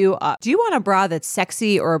 code UUP. Do you want a bra that's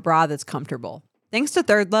sexy or a bra that's comfortable? Thanks to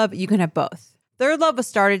Third Love, you can have both. Third Love was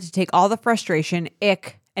started to take all the frustration,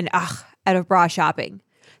 ick, and ugh out of bra shopping.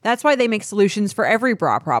 That's why they make solutions for every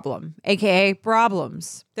bra problem, aka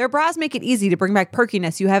problems. Their bras make it easy to bring back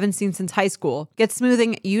perkiness you haven't seen since high school, get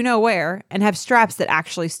smoothing you know where, and have straps that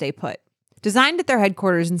actually stay put. Designed at their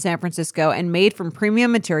headquarters in San Francisco and made from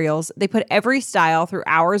premium materials, they put every style through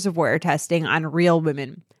hours of wear testing on real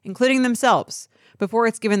women, including themselves, before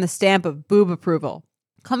it's given the stamp of boob approval.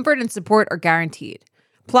 Comfort and support are guaranteed.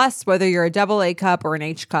 Plus, whether you're a AA cup or an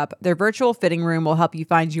H cup, their virtual fitting room will help you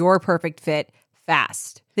find your perfect fit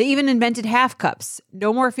fast. They even invented half cups.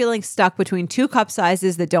 No more feeling stuck between 2 cup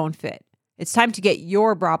sizes that don't fit. It's time to get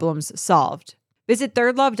your problems solved. Visit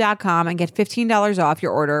thirdlove.com and get $15 off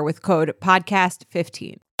your order with code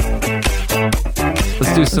podcast15.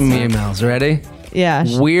 Let's do some emails. Ready? Yeah.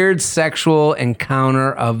 Weird sexual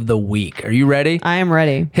encounter of the week. Are you ready? I am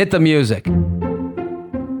ready. Hit the music.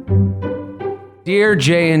 Dear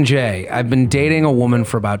J&J, I've been dating a woman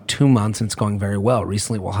for about 2 months and it's going very well.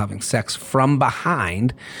 Recently, while having sex from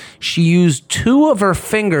behind, she used 2 of her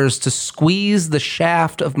fingers to squeeze the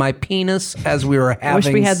shaft of my penis as we were having sex. I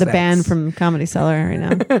wish we had the band from Comedy Cellar right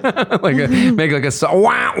now. Make like a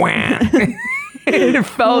wah wah. It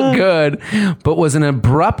felt good, but was an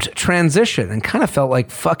abrupt transition and kind of felt like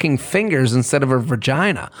fucking fingers instead of a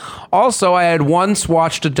vagina. Also, I had once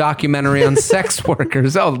watched a documentary on sex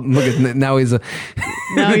workers. Oh, look at now he's a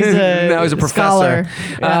professor.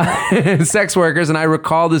 Yeah. Sex workers, and I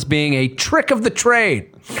recall this being a trick of the trade,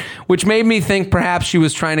 which made me think perhaps she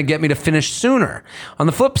was trying to get me to finish sooner. On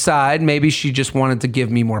the flip side, maybe she just wanted to give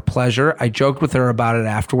me more pleasure. I joked with her about it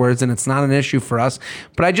afterwards, and it's not an issue for us,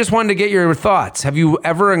 but I just wanted to get your thoughts. Have you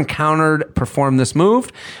ever performed this move?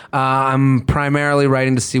 I'm primarily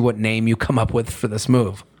writing to see what name you come up with for this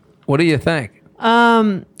move. What do you think?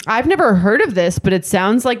 I've never heard of this, but it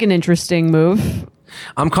sounds like an interesting move.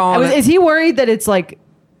 I'm calling it. Is he worried that it's a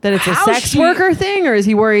sex worker thing, or is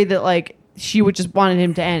he worried that like she would just wanted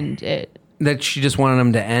him to end it? That she just wanted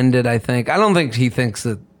him to end it, I think. I don't think he thinks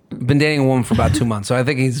that. Been dating a woman for about 2 months, so I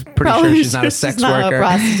think he's pretty sure she's not a sex worker. A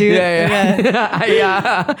prostitute.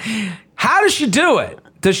 Yeah. How does she do it?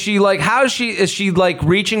 Does she is she like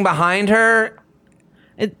reaching behind her?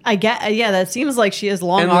 That seems like she has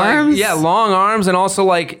long arms. Long arms, and also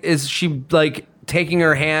like, is she like taking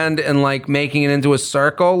her hand and like making it into a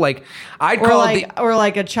circle? Like or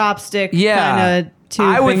like a chopstick. Yeah,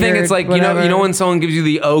 I would think it's like whatever. you know when someone gives you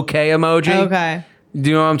the okay emoji. Okay. Do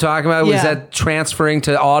you know what I'm talking about? Yeah. Was that transferring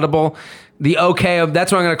to audible? The okay,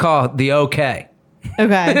 that's what I'm going to call it, the okay.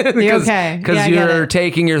 Okay, the okay. Because you're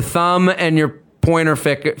taking your thumb and your pointer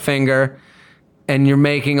finger and you're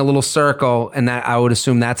making a little circle, and that I would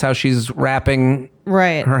assume that's how she's wrapping her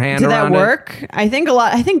hand around it. Did that work? I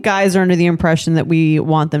think guys are under the impression that we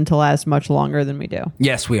want them to last much longer than we do.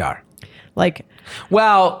 Yes, we are. Like,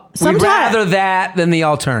 well, we'd rather that than the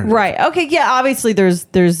alternative. Right. Okay. Yeah. Obviously, there's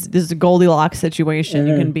a Goldilocks situation.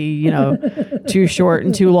 You can be, too short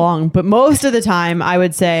and too long. But most of the time, I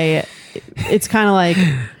would say it's kind of like,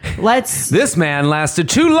 This man lasted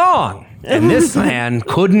too long. And this man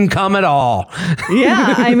couldn't come at all.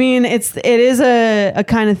 Yeah, I mean, it is a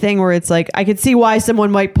kind of thing where it's like, I could see why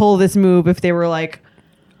someone might pull this move if they were like,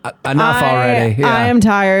 enough already. Yeah. I am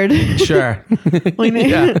tired. Sure.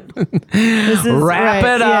 Yeah. Wrap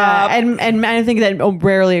it up. Yeah. And I think that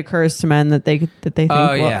rarely occurs to men that they think, oh,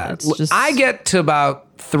 well, yeah. it's just... I get to about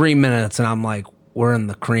 3 minutes and I'm like, we're in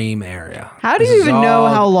the cream area. How do you even know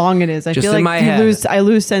how long it is? I feel like I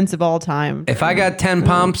lose sense of all time. If I got 10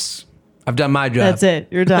 pumps, I've done my job. That's it.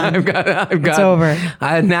 You're done. I've got. It's over.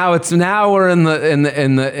 Now we're in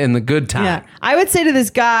the good time. Yeah. I would say to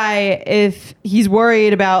this guy, if he's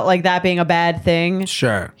worried about like that being a bad thing,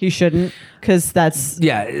 sure, he shouldn't, because that's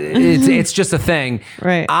it's just a thing.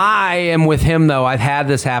 Right. I am with him though. I've had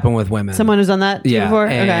this happen with women. Someone who's done that to you before?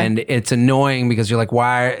 And it's annoying because you're like,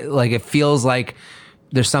 why? Like it feels like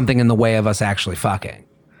there's something in the way of us actually fucking.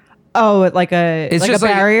 Oh, like a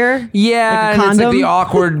barrier? Yeah, like a condom? and it's like the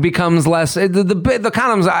awkward becomes less. The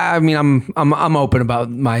condoms. I mean, I'm open about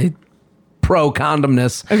my pro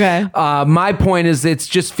condomness. Okay. My point is, it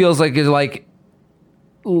just feels like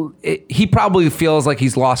he probably feels like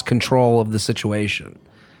he's lost control of the situation.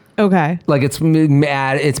 Okay. Like it's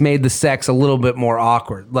made the sex a little bit more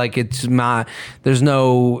awkward. Like it's not. There's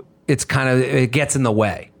no. It's kind of. It gets in the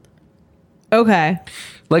way. Okay.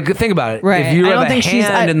 Like, think about it. Right. If you have a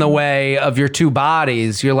hand in the way of your two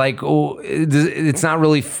bodies, you're like, oh, it's not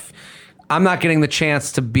really... I'm not getting the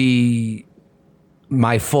chance to be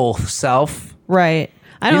my full self. Right.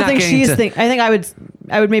 I don't think she's... I think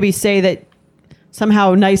I would maybe say that,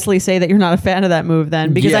 somehow nicely say that you're not a fan of that move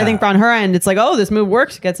then. Because I think on her end, it's like, oh, this move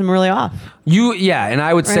works. Gets him really off. And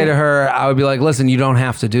I would say to her, I would be like, listen, you don't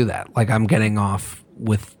have to do that. Like, I'm getting off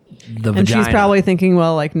with... the vagina. She's probably thinking,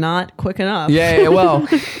 well, like, not quick enough.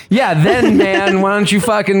 Then, man, why don't you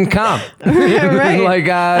fucking come? Right. Like,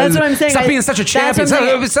 that's what I'm saying. Stop being such a champion.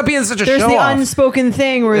 Stop being such a show-off. There's the unspoken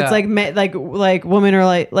thing where it's like women are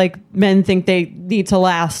like men think they need to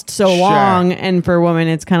last so long, and for women,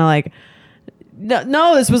 it's kind of like,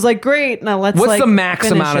 no, this was like great. Now let's. What's the max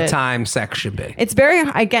amount of time sex should be? It's very.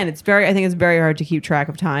 I think it's very hard to keep track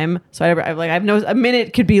of time. So I've no. A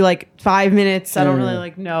minute could be like 5 minutes. I don't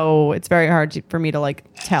really know. It's very hard for me to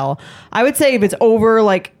tell. I would say if it's over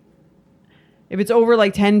like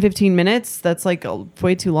 10, 15 minutes, that's like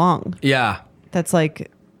way too long. Yeah. That's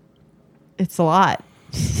like, it's a lot.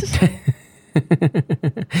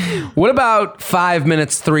 What about 5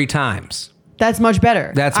 minutes 3 times? That's much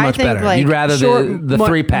better. That's much better. You'd rather the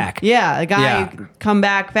 3-pack. Yeah, a guy come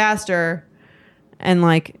back faster, and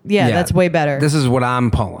that's way better. This is what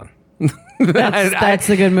I'm pulling. That's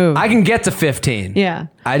the good move. I can get to 15. Yeah.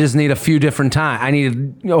 I just need a few different times. I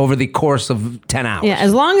need over the course of 10 hours. Yeah,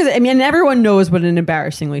 as long as everyone knows what an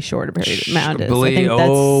embarrassingly short period amount is.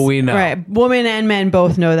 We know. Right. Women and men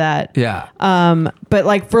both know that. Yeah. But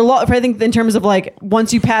I think in terms of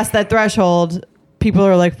once you pass that threshold, people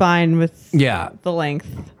are fine with the length.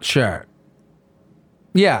 Sure.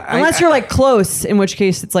 Yeah. Unless you're close, in which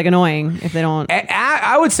case it's annoying if they don't.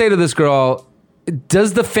 I would say to this girl,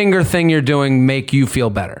 does the finger thing you're doing make you feel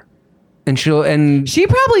better? And she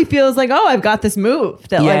probably feels like, oh, I've got this move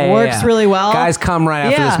that works really well. Guys come right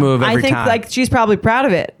after this move every time. I think she's probably proud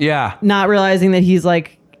of it. Yeah. Not realizing that he's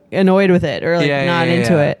annoyed with it or not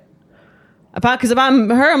into it. Because if I'm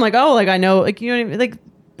her, I'm like, oh, I know, you know what I mean?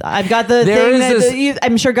 I've got the thing that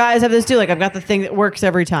I'm sure guys have this too. I've got the thing that works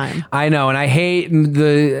every time. I know, and I hate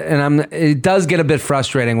it does get a bit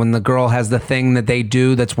frustrating when the girl has the thing that they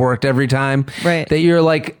do that's worked every time. Right. That you're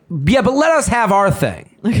like, yeah, but let us have our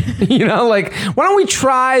thing. Why don't we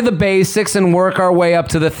try the basics and work our way up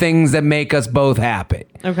to the things that make us both happy?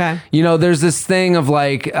 Okay. There's this thing of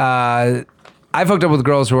I've hooked up with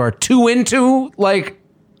girls who are too into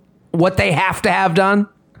what they have to have done.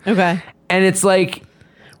 Okay. And it's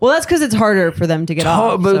well, that's because it's harder for them to get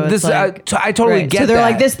off. But so I totally get that. So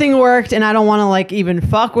they're this thing worked, and I don't want to even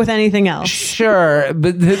fuck with anything else. Sure,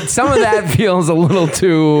 but some of that feels a little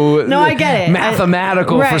too no, I get it.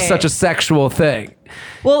 Mathematical for such a sexual thing.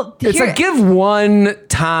 Well, it's give one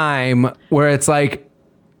time where it's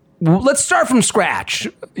let's start from scratch.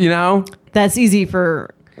 That's easy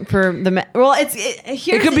for the well.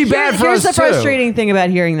 It could be bad for us too. Here's the frustrating thing about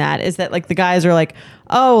hearing that is that the guys are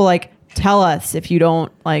tell us if you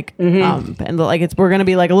don't and we're gonna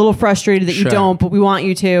be a little frustrated that you don't, but we want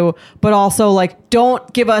you to, but also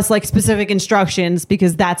don't give us specific instructions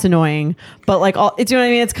because that's annoying. But it's, you know what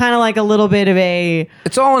I mean? It's kind of a little bit of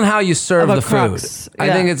it's all in how you serve the crux. Food.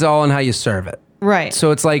 I think it's all in how you serve it. Right.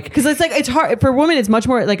 So it's because it's hard for women. It's much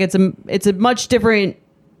more it's a much different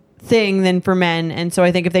thing than for men. And so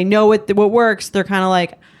I think if they know what works, they're kind of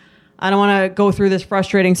I don't want to go through this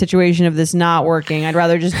frustrating situation of this not working. I'd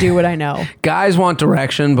rather just do what I know. Guys want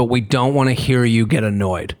direction, but we don't want to hear you get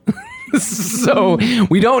annoyed. So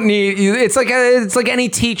we don't need you. It's like any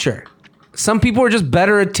teacher. Some people are just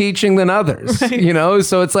better at teaching than others, right.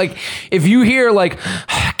 So it's like, if you hear like,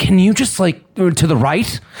 can you just like to the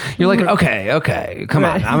right? You're like, okay, come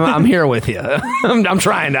on. I'm here with you. I'm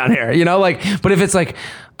trying down here, but if it's like,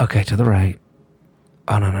 okay, to the right.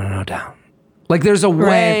 Oh, no, down. Like there's a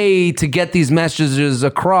way to get these messages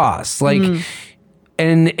across. Like,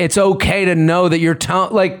 and it's okay to know that your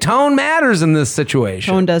tone matters in this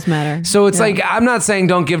situation. Tone does matter. So it's like, I'm not saying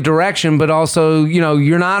don't give direction, but also,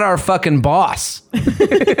 you're not our fucking boss.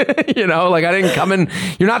 Like I didn't come in,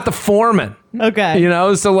 you're not the foreman.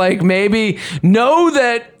 Okay. So like maybe know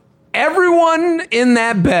that everyone in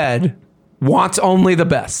that bed wants only the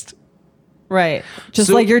best. Right. Just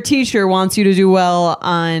like your teacher wants you to do well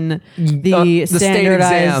on the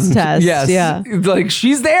standardized test. Yes. Yeah. Like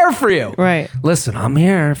she's there for you. Right. Listen, I'm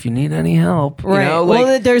here if you need any help. Right.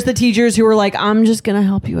 Well, there's the teachers who are like, I'm just going to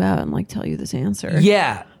help you out and like tell you this answer.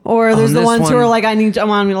 Yeah. Or there's the ones who are like, I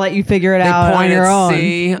want to let you figure it out on your own.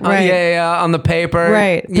 C. Right. On the paper.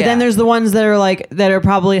 Right. But then there's the ones that are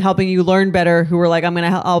probably helping you learn better, who are like, I'm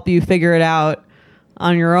going to help you figure it out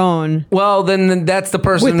on your own. Well, then that's the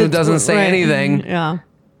person who doesn't say anything. Yeah.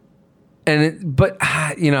 And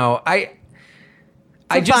I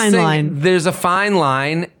just fine think line. There's a fine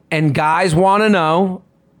line, and guys want to know,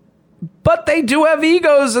 but they do have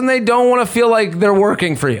egos, and they don't want to feel like they're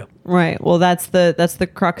working for you. Right. Well, that's the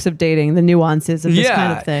crux of dating, the nuances of this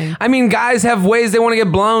kind of thing. I mean, guys have ways they want to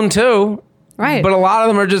get blown too. Right. But a lot of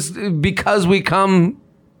them are just because we come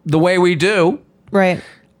the way we do. Right.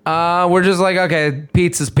 We're just like, okay,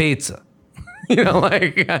 pizza's pizza.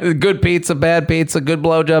 Like good pizza, bad pizza, good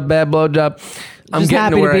blowjob, bad blowjob. I'm just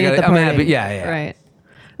getting to where I got. I'm happy. Yeah. Right.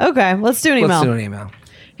 Okay. Let's do an email. Let's do an email.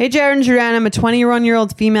 Hey, Jared and Jordan, I'm a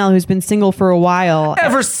 21-year-old female who's been single for a while.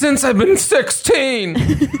 Ever since I've been 16.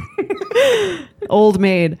 Old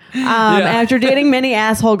maid. After dating many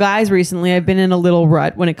asshole guys recently, I've been in a little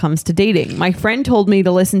rut when it comes to dating. My friend told me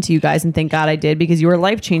to listen to you guys, and thank God I did, because you are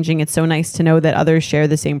life-changing. It's so nice to know that others share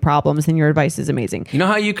the same problems, and your advice is amazing. You know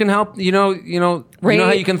how you can help? Rate, you know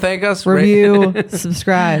how you can thank us? Review,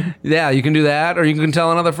 subscribe. Yeah, you can do that, or you can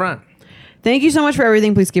tell another friend. Thank you so much for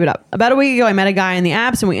everything. Please keep it up. About a week ago, I met a guy in the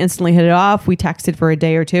apps and we instantly hit it off. We texted for a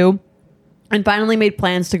day or two and finally made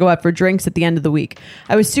plans to go out for drinks at the end of the week.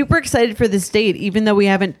 I was super excited for this date, even though we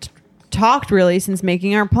haven't talked really since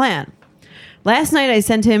making our plan. Last night, I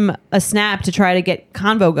sent him a snap to try to get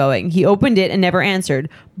convo going. He opened it and never answered.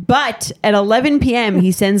 But at 11 p.m.,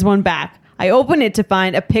 he sends one back. I opened it to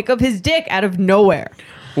find a pic of his dick out of nowhere.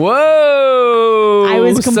 Whoa! I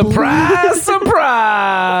was surprise!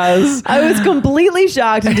 I was completely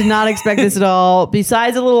shocked and did not expect this at all.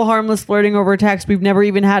 Besides a little harmless flirting over text, we've never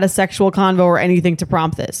even had a sexual convo or anything to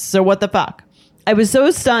prompt this. So what the fuck? I was so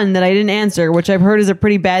stunned that I didn't answer, which I've heard is a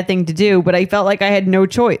pretty bad thing to do, but I felt like I had no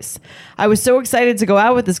choice. I was so excited to go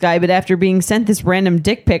out with this guy, but after being sent this random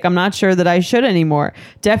dick pic, I'm not sure that I should anymore.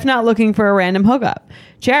 Def not looking for a random hookup.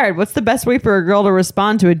 Jared, what's the best way for a girl to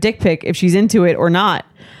respond to a dick pic if she's into it or not?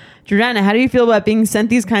 Jordana, how do you feel about being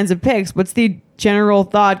sent these kinds of pics? What's the general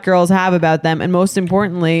thought girls have about them? And most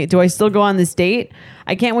importantly, do I still go on this date?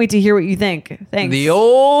 I can't wait to hear what you think. Thanks. The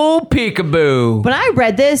old peekaboo. When I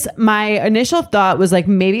read this, my initial thought was like,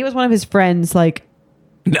 maybe it was one of his friends, like,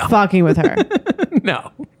 fucking with her.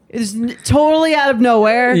 No. It's totally out of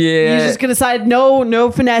nowhere. Yeah. You're just going to decide,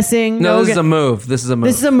 no finessing. No, this is a move. This is a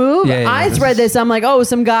move. Yeah, I read this. I'm like,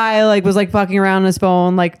 some guy like was like fucking around on his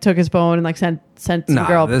phone, like took his phone and like sent some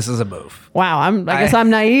girl. This is a move. Wow. I guess I'm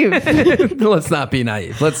naive. Let's not be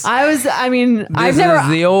naive. I've never. This is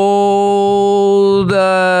the old,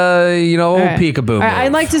 peekaboo. Move.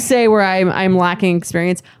 I'd like to say where I'm lacking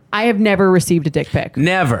experience. I have never received a dick pic.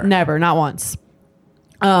 Never, not once.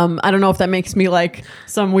 I don't know if that makes me like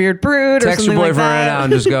some weird prude or something like that. Text your boyfriend right now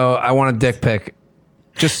and just go, I want a dick pic.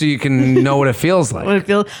 Just so you can know what it feels like.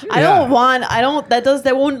 That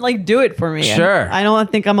won't like do it for me. Sure. I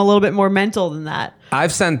don't think I'm a little bit more mental than that.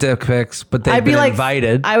 I've sent dick pics, but they've been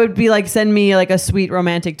invited. I would be like, send me like a sweet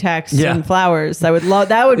romantic text and flowers. I would love,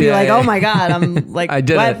 that would be oh my God, I'm like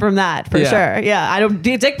wet from that for sure. Yeah.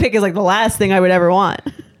 Dick pic is like the last thing I would ever want.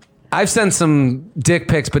 I've sent some dick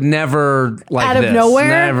pics, but never like out of nowhere.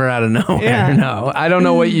 Never out of nowhere. Yeah. No, I don't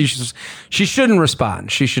know what you should. She shouldn't respond.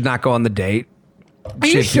 She should not go on the date. Are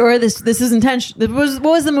you sure this is intentional? What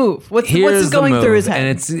was the move? What's going through his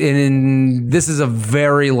head? And this is a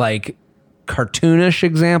very like cartoonish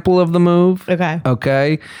example of the move. Okay.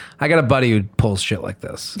 I got a buddy who pulls shit like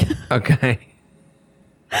this. Okay.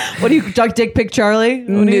 What do you, Dick Pic Charlie?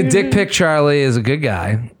 Dick Pic Charlie is a good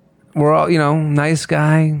guy. We're all, nice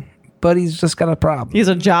guy, but he's just got a problem. He's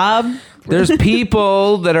a job. There's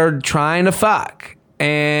people that are trying to fuck.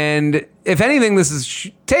 And if anything, this is,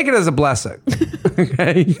 take it as a blessing.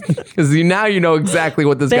 Okay? Because now you know exactly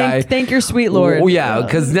what this guy. Thank your sweet Lord. Well, yeah,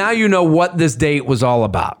 because now you know what this date was all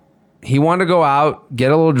about. He wanted to go out,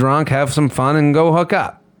 get a little drunk, have some fun, and go hook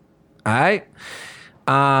up. All right?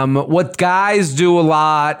 What guys do a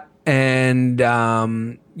lot,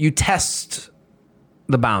 and you test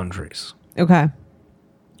the boundaries. Okay.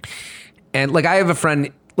 And like I have a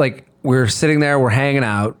friend, like we're sitting there, we're hanging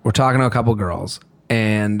out, we're talking to a couple girls,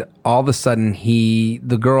 and all of a sudden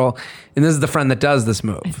the girl, and this is the friend that does this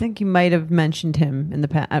move. I think you might have mentioned him in the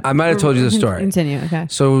past. I might have told you the story. Continue, okay.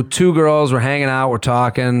 So two girls were hanging out, we're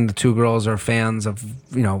talking. The two girls are fans of,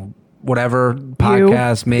 whatever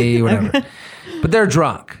podcast, me, whatever. Okay. But they're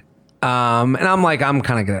drunk. And I'm like, I'm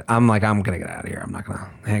gonna get out of here. I'm not gonna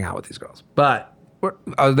hang out with these girls. But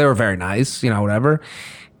they were very nice, whatever.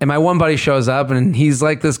 And my one buddy shows up, and he's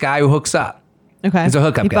like this guy who hooks up. Okay. He's a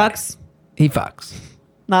hookup guy. He fucks.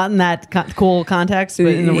 Not in that cool context, but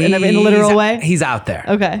in a literal way? He's out there.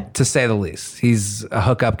 Okay. To say the least. He's a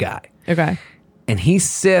hookup guy. Okay. And he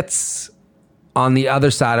sits on the other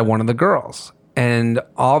side of one of the girls. And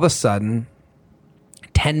all of a sudden,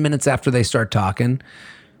 10 minutes after they start talking,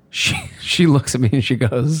 she looks at me and she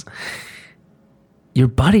goes, "Your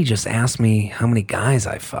buddy just asked me how many guys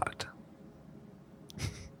I fucked."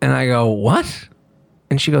 And I go, "What?"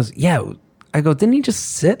 And she goes, "Yeah." I go, "Didn't he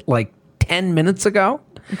just sit like 10 minutes ago?"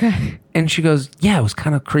 Okay. And she goes, "Yeah, it was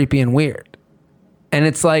kind of creepy and weird." And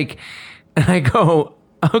it's like, and I go,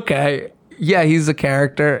 "Okay, yeah, he's a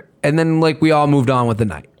character." And then like we all moved on with the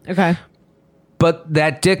night. Okay. But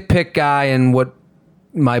that dick pic guy and what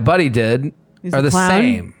my buddy did are the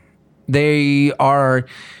same. They are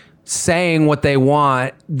saying what they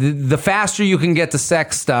want. The faster you can get to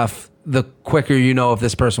sex stuff, the quicker you know if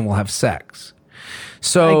this person will have sex.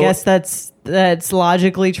 So I guess that's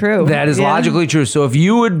logically true. That is logically true. So if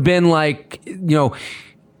you had been like,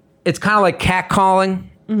 it's kind of like catcalling.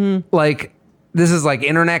 Mm-hmm. Like this is like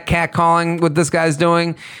internet catcalling. What this guy's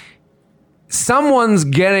doing. Someone's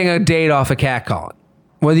getting a date off of catcalling,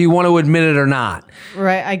 whether you want to admit it or not.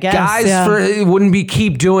 Right, I guess. Guys wouldn't be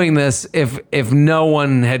keep doing this if no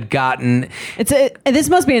one had gotten. This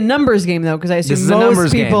must be a numbers game though, because I assume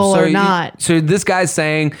most people are not. So this guy's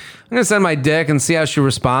saying, "I'm going to send my dick and see how she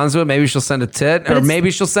responds to it. Maybe she'll send a tit, or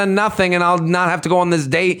maybe she'll send nothing, and I'll not have to go on this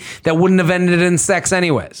date that wouldn't have ended in sex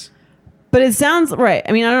anyways." But it sounds right.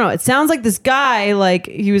 I mean, I don't know. It sounds like this guy, like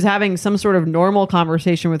he was having some sort of normal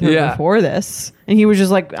conversation with her before this, and he was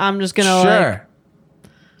just like, "I'm just gonna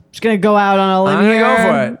just gonna go out on a limb here. I'm gonna go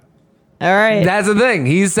for it." All right. That's the thing.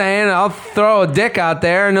 He's saying, "I'll throw a dick out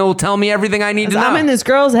there, and it'll tell me everything I need to know." I'm in this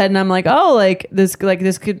girl's head, and I'm like, "Oh, this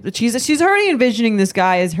could." She's already envisioning this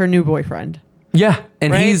guy as her new boyfriend. Yeah,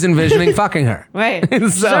 and he's envisioning fucking her. Right.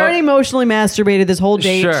 She's already emotionally masturbated this whole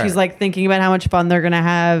date. Sure. She's like thinking about how much fun they're going to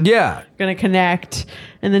have. Yeah. Going to connect.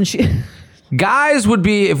 And then she... Guys would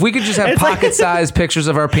be, if we could just have pocket-sized pictures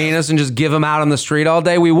of our penis and just give them out on the street all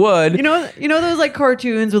day, we would. You know those like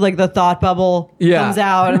cartoons with like the thought bubble comes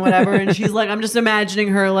out and whatever, and she's like, I'm just imagining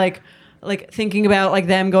her like thinking about like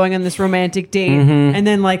them going on this romantic date, and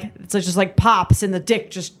then like it's just like pops and the dick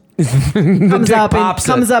just comes up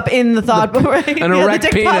in the thought bubble. Right? An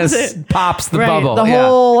erect penis pops the bubble. The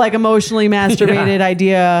whole like emotionally masturbated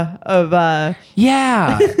idea of well,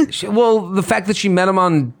 the fact that she met him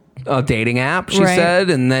on a dating app, she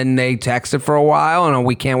said, and then they texted for a while, and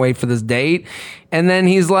we can't wait for this date, and then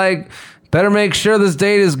he's like, better make sure this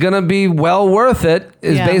date is gonna be well worth it,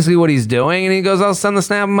 is basically what he's doing. And he goes, I'll send the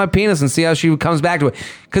snap of my penis and see how she comes back to it.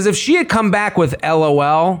 Because if she had come back with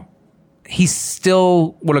LOL, he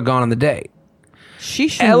still would have gone on the date. She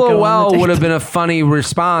should. LOL would have been a funny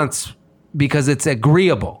response because it's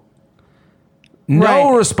agreeable.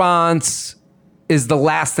 No response is the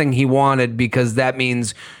last thing he wanted, because that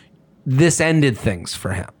means this ended things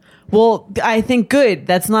for him. Well, I think good.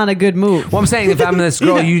 That's not a good move. Well, I'm saying if I'm this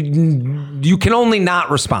girl, you can only not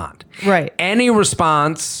respond. Right. Any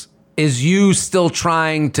response is you still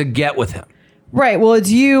trying to get with him. Right. Well, it's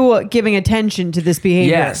you giving attention to this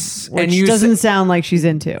behavior. Yes. Which doesn't sound like she's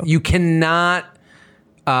into. You cannot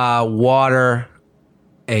water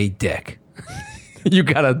a dick. You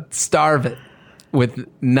got to starve it with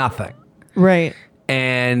nothing. Right.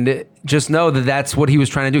 And just know that that's what he was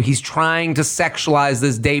trying to do. He's trying to sexualize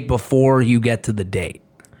this date before you get to the date.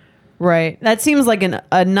 Right. That seems like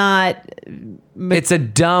a not... It's a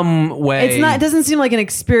dumb way. It's not. It doesn't seem like an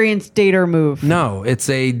experienced dater move. No, it's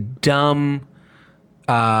a dumb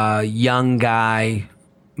young guy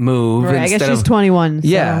move. Right, I guess she's 21. So.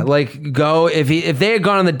 Yeah, like go if they had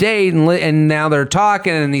gone on the date and now they're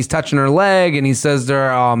talking and he's touching her leg and he says to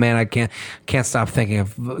her, "Oh man, I can't stop thinking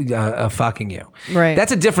of fucking you." Right,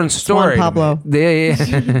 that's a different story. Juan Pablo.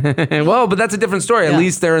 Yeah. Well, but that's a different story. At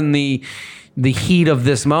least they're in the heat of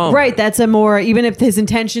this moment. Right, that's a more, even if his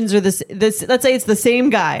intentions are this let's say it's the same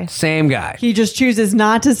guy. Same guy. He just chooses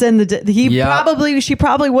not to send she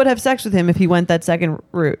probably would have sex with him if he went that second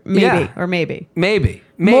route. Maybe.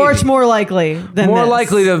 Much more likely than more this.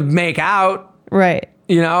 likely to make out. Right.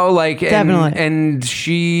 You know, like definitely.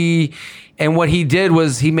 And what he did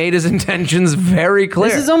was he made his intentions very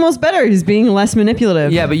clear. This is almost better. He's being less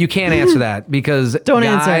manipulative. Yeah, but you can't answer that because Don't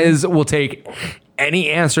guys answer. will take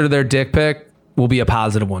any answer to their dick pic will be a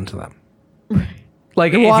positive one to them. Right.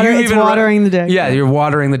 Like it's watering the dick. Yeah, you're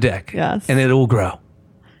watering the dick. Yes. And it will grow.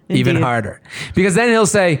 Indeed. Even harder. Because then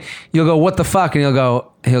you'll go, "What the fuck?" And he'll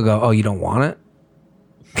go, "Oh, you don't want it?"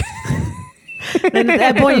 And at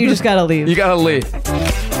that point, you just got to leave. You got to leave.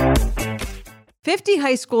 50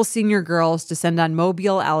 high school senior girls descend on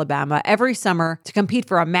Mobile, Alabama every summer to compete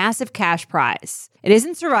for a massive cash prize. It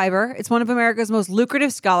isn't Survivor. It's one of America's most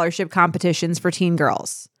lucrative scholarship competitions for teen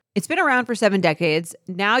girls. It's been around for 7 decades.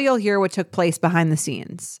 Now you'll hear what took place behind the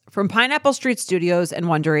scenes. From Pineapple Street Studios and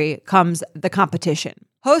Wondery comes The Competition.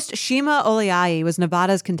 Host Shima Oliai was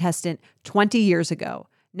Nevada's contestant 20 years ago.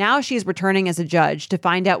 Now she's returning as a judge to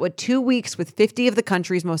find out what 2 weeks with 50 of the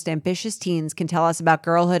country's most ambitious teens can tell us about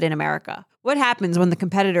girlhood in America. What happens when the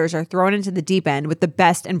competitors are thrown into the deep end with the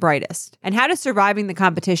best and brightest? And how does surviving the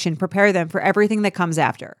competition prepare them for everything that comes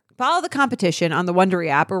after? Follow The Competition on the Wondery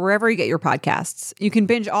app or wherever you get your podcasts. You can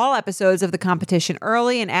binge all episodes of The Competition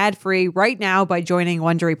early and ad-free right now by joining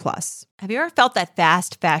Wondery Plus. Have you ever felt that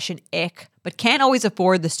fast fashion ick, but can't always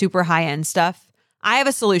afford the super high-end stuff? I have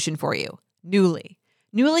a solution for you. Nuuly.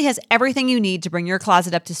 Nuuly has everything you need to bring your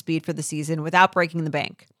closet up to speed for the season without breaking the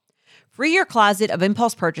bank. Free your closet of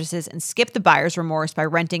impulse purchases and skip the buyer's remorse by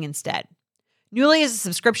renting instead. Nuuly is a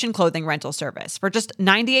subscription clothing rental service. For just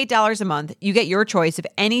 $98 a month, you get your choice of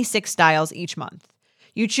any 6 styles each month.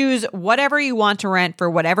 You choose whatever you want to rent for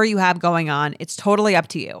whatever you have going on. It's totally up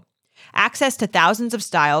to you. Access to thousands of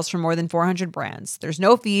styles from more than 400 brands. There's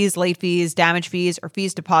no fees, late fees, damage fees, or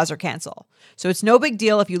fees to pause or cancel. So it's no big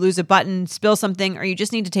deal if you lose a button, spill something, or you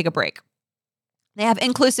just need to take a break. They have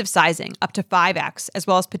inclusive sizing, up to 5X, as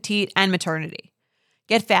well as petite and maternity.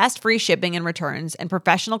 Get fast, free shipping and returns and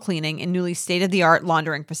professional cleaning in Nuuly's state-of-the-art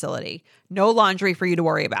laundering facility. No laundry for you to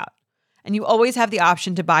worry about. And you always have the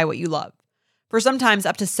option to buy what you love, for sometimes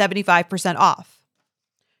up to 75% off.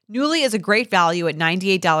 Nuuly is a great value at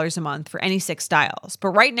 $98 a month for any 6 styles. But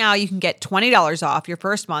right now, you can get $20 off your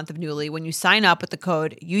first month of Nuuly when you sign up with the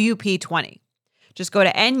code UUP20. Just go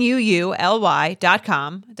to NUULY.com,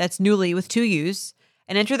 that's Nuuly with 2 U's,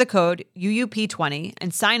 and enter the code UUP20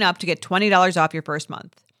 and sign up to get $20 off your first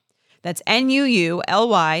month. That's NUULY.com,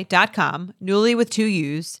 Nuuly with 2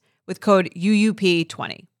 U's, with code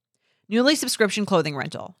UUP20. Nuuly subscription clothing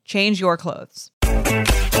rental. Change your clothes.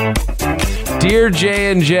 Dear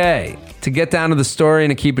J&J, to get down to the story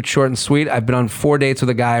and to keep it short and sweet, I've been on 4 dates with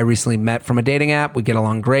a guy I recently met from a dating app. We get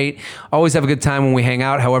along great. Always have a good time when we hang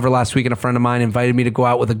out. However, last weekend, a friend of mine invited me to go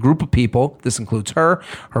out with a group of people. This includes her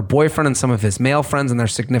boyfriend, and some of his male friends and their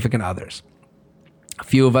significant others. A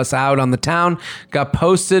few of us out on the town got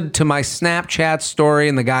posted to my Snapchat story,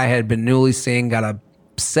 and the guy I had been newly seeing got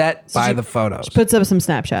upset by the photos. She puts up some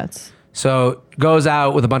Snapchats. So goes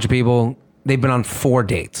out with a bunch of people. They've been on 4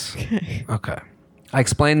 dates. Okay. I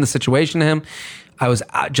explained the situation to him. I was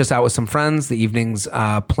just out with some friends. The evening's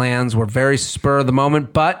plans were very spur of the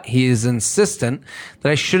moment, but he is insistent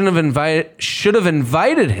that I should have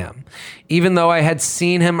invited him, even though I had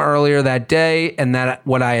seen him earlier that day and that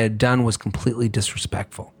what I had done was completely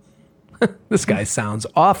disrespectful. This guy sounds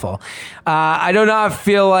awful. I do not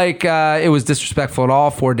feel like it was disrespectful at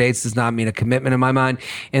all. 4 dates does not mean a commitment in my mind,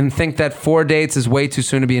 and think that 4 dates is way too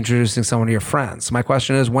soon to be introducing someone to your friends. My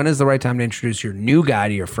question is, when is the right time to introduce your new guy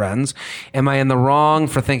to your friends? Am I in the wrong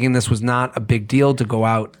for thinking this was not a big deal to go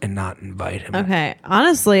out and not invite him? Okay.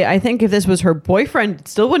 Honestly, I think if this was her boyfriend, it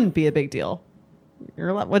still wouldn't be a big deal.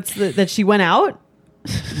 That she went out?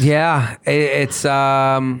 Yeah. It's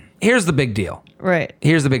here's the big deal. Right.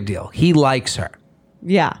 Here's the big deal. He likes her.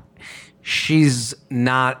 Yeah. She's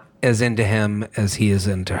not as into him as he is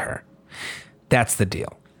into her. That's the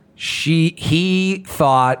deal. He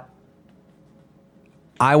thought,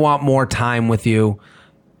 I want more time with you.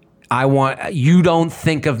 You don't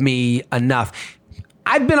think of me enough.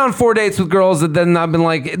 I've been on 4 dates with girls that then I've been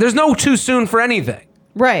like, there's no too soon for anything.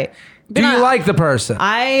 Right. Do you like the person?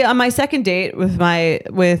 I on my second date with my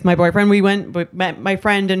boyfriend, we met my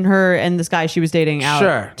friend and her and this guy she was dating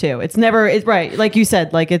out too. It's right, like you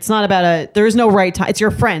said, like it's not about there is no right time. It's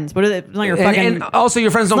your friends, but it's not your fucking. And also,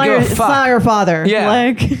 your friends don't give a fuck. It's not your father. Yeah,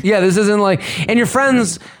 like yeah. This isn't like, and your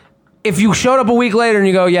friends. If you showed up a week later and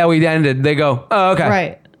you go, yeah, we ended. They go, oh, okay,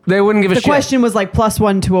 right. They wouldn't give a shit. The question was like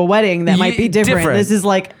 +1 to a wedding. That might be different. This is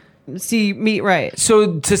like meet right.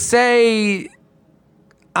 So to say.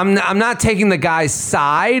 I'm not taking the guy's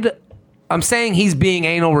side. I'm saying he's being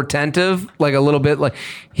anal retentive, like a little bit. Like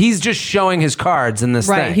he's just showing his cards in this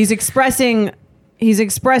thing. Right. He's expressing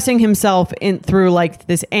himself through like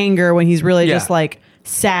this anger when he's really just like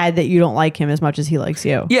sad that you don't like him as much as he likes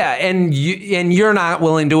you. Yeah, and you're not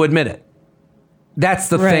willing to admit it. That's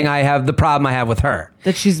the thing the problem I have with her.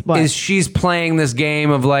 That she's playing this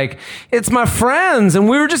game of like, it's my friends and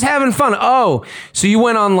we were just having fun. Oh, so you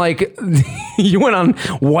went on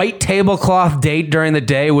white tablecloth date during the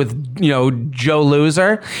day with, Joe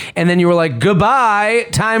Loser. And then you were like, goodbye,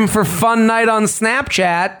 time for fun night on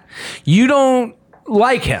Snapchat. You don't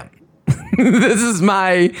like him. This is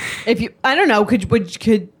my... I don't know,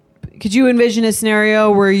 could you envision a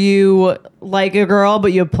scenario where you like a girl,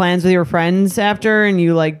 but you have plans with your friends after, and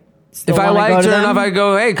you like? If I liked her enough, I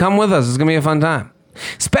go, "Hey, come with us. It's gonna be a fun time."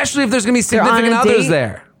 Especially if there's gonna be significant others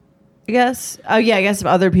there. I guess. Oh yeah, I guess if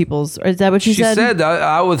other people's. Is that what she said? She said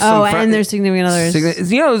I with some friends. And there's significant others.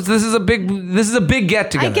 This is a big get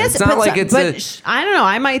together. I guess it's not like it's. I don't know.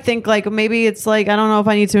 I might think like maybe it's like I don't know if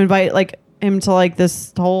I need to invite like him to like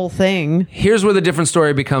this whole thing. Here's where the different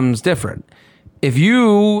story becomes different. If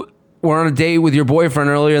you were on a date with your boyfriend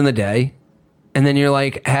earlier in the day, and then you're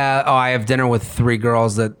like, I have dinner with 3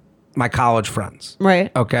 girls that my college friends.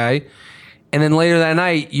 Right. Okay. And then later that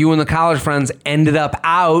night, you and the college friends ended up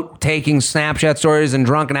out taking Snapchat stories and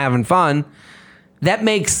drunk and having fun. That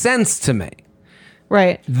makes sense to me.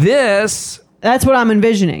 Right. That's what I'm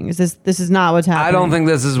envisioning. This is not what's happening. I don't think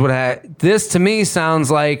this is what this to me sounds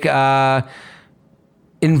like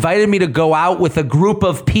invited me to go out with a group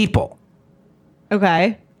of people.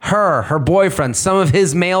 Okay. Her boyfriend, some of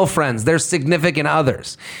his male friends, their significant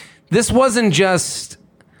others. This wasn't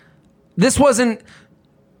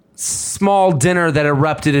small dinner that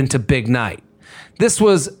erupted into big night. This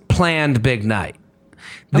was planned big night.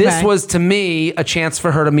 This was, to me, a chance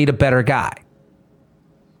for her to meet a better guy.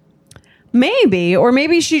 Maybe, or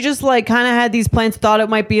maybe she just like kind of had these plans, thought it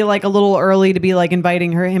might be like a little early to be like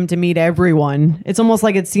inviting him to meet everyone. It's almost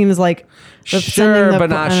like it seems like sure, but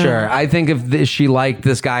not sure. I think if she liked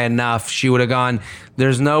this guy enough, she would have gone,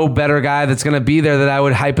 there's no better guy that's going to be there that I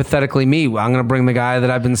would hypothetically meet. I'm going to bring the guy that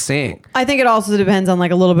I've been seeing. I think it also depends on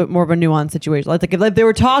like a little bit more of a nuanced situation. Like if they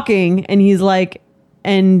were talking and he's like,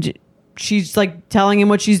 and she's like telling him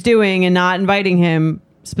what she's doing and not inviting him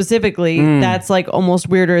specifically, that's like almost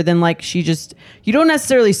weirder than like you don't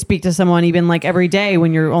necessarily speak to someone even like every day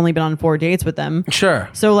when you're only been on 4 dates with them. Sure.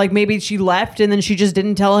 So like maybe she left and then she just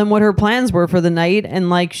didn't tell him what her plans were for the night,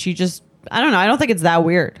 and like she just, I don't know, I don't think it's that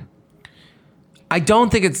weird. I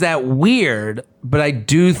don't think it's that weird, but I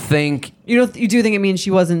do think you do think it means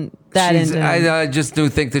she wasn't that into him. I just do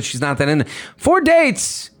think that she's not that into 4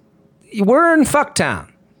 dates. We're in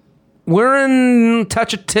Fucktown. We're in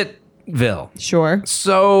Touch a Titville. Sure.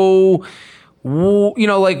 So,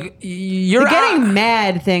 like you're the getting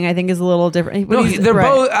mad thing. I think is a little different. No, they're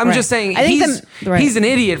both. I'm just saying he's an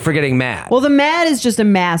idiot for getting mad. Well, the mad is just a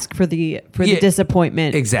mask for the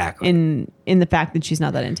disappointment. Exactly. In the fact that she's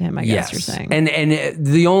not that into him. I guess you're saying. And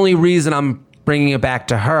the only reason I'm bringing it back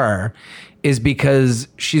to her is because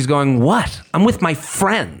she's going, what? I'm with my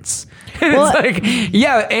friends. And it's like,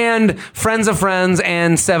 yeah, and friends of friends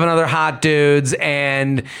and 7 other hot dudes,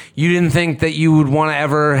 and you didn't think that you would want to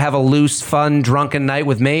ever have a loose, fun, drunken night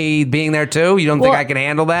with me being there too? You don't think I can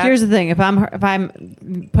handle that? Here's the thing: if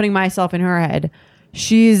I'm putting myself in her head,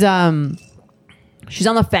 she's on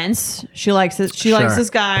the fence. She likes it. She likes this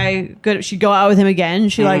guy. Good. She'd go out with him again.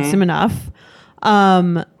 She likes him enough.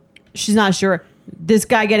 She's not sure. This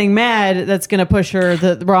guy getting mad, that's going to push her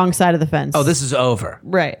the wrong side of the fence. Oh, this is over.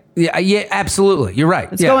 Right. Yeah, absolutely. You're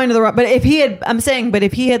right. It's going to the wrong. But if he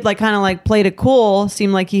had like kind of like played it cool,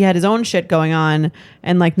 seemed like he had his own shit going on,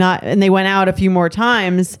 and like not, and they went out a few more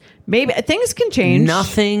times, maybe things can change.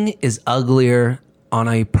 Nothing is uglier on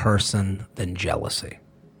a person than jealousy.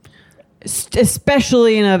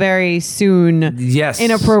 Especially in a very soon,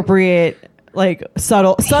 inappropriate, like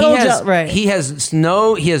subtle, right? He has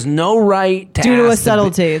no right to due to a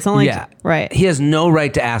subtlety. It's not like right. He has no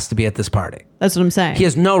right to ask to be at this party. That's what I'm saying. He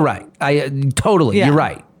has no right. Totally. You're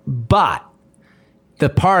right. But the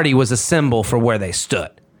party was a symbol for where they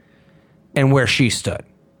stood and where she stood.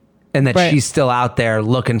 and that she's still out there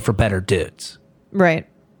looking for better dudes. Right.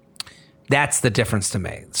 That's the difference to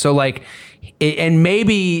me. So like, and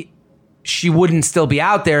maybe she wouldn't still be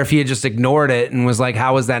out there if he had just ignored it and was like,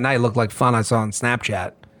 how was that night? Looked like fun. I saw on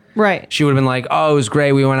Snapchat. Right. She would have been like, oh, it was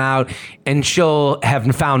great. We went out, and she'll have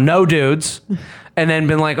found no dudes and then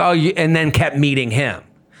been like, oh, and then kept meeting him.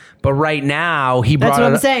 But right now, he brought. That's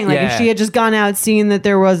what I'm saying. Like, if she had just gone out, seeing that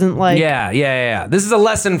there wasn't like. Yeah. This is a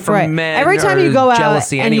lesson for men. Every time you go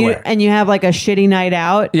out and you have like a shitty night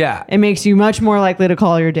out, it makes you much more likely to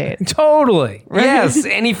call your date. Totally. Right? Yes,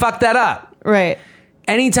 and he fucked that up. Right.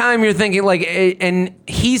 Anytime you're thinking like, and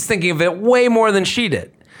he's thinking of it way more than she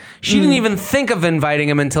did. She didn't even think of inviting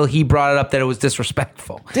him until he brought it up that it was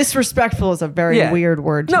disrespectful. Disrespectful is a very weird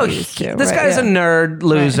word to use too. This guy's a nerd,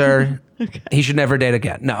 loser. Right. Okay. He should never date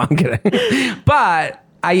again. No, I'm kidding. But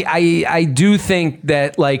I do think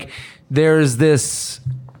that like there's this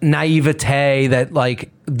naivete that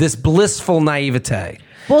like this blissful naivete.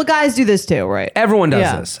 Well, guys do this too, right? Everyone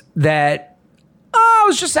does this. That, I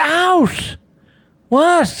was just out.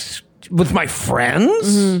 What? With my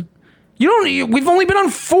friends? Mm-hmm. We've only been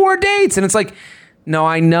on 4 dates. And it's like, no,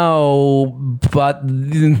 I know, but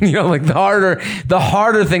like the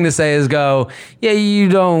harder thing to say is go, yeah, you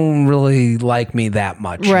don't really like me that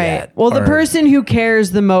much yet. Well, the person who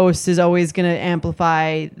cares the most is always going to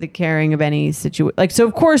amplify the caring of any situation. Like, so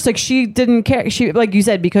of course, like she didn't care. She, like you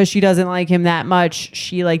said, because she doesn't like him that much,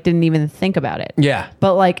 she like didn't even think about it. Yeah.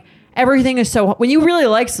 But like everything is when you really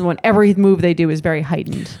like someone, every move they do is very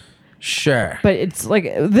heightened. Sure. But it's like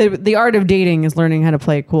the art of dating is learning how to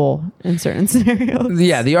play cool in certain scenarios.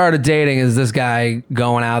 Yeah, the art of dating is this guy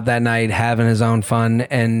going out that night, having his own fun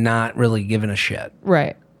and not really giving a shit.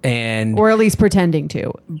 Right. And or at least pretending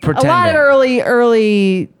to. A lot of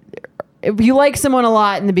early if you like someone a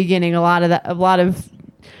lot in the beginning, a lot of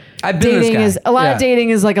I've been dating this guy. of dating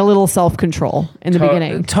is like a little self-control in the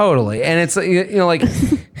beginning. Totally. And it's like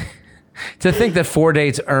to think that 4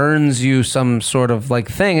 dates earns you some sort of like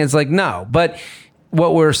thing, it's like, no. But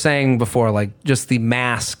what we were saying before, like just the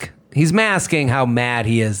mask, he's masking how mad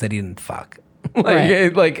he is that he didn't fuck.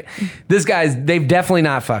 Like this guy's, they've definitely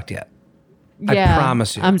not fucked yet. I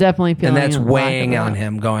promise you. I'm definitely feeling and that's weighing on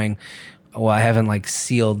him going, well, I haven't like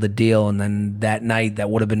sealed the deal. And then that night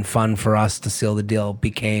that would have been fun for us to seal the deal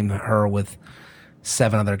became her with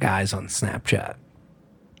 7 other guys on Snapchat.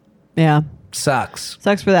 Yeah. Sucks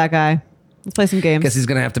for that guy. Let's play some games. Guess he's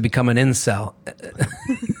going to have to become an incel.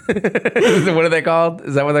 What are they called?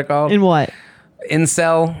 Is that what they're called? In what?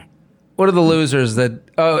 Incel. What are the losers that...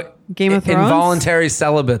 Oh, Game of Thrones? Involuntary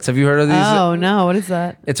celibates. Have you heard of these? Oh, no. What is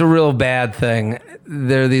that? It's a real bad thing.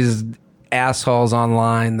 There are these assholes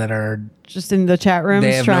online that are... Just in the chat rooms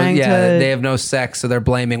they have no sex, so they're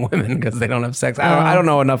blaming women because they don't have sex. I don't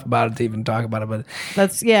know enough about it to even talk about it, but...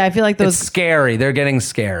 I feel like those... It's scary. They're getting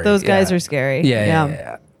scary. Those guys are scary.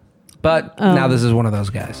 Yeah. But now this is one of those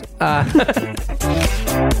guys.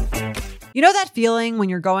 You know that feeling when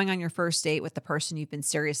you're going on your first date with the person you've been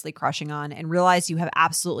seriously crushing on and realize you have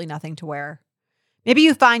absolutely nothing to wear? Maybe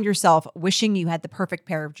you find yourself wishing you had the perfect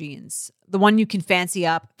pair of jeans, the one you can fancy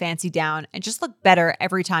up, fancy down, and just look better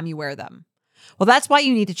every time you wear them. Well, that's why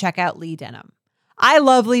you need to check out Lee Denim. I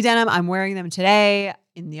love Lee Denim. I'm wearing them today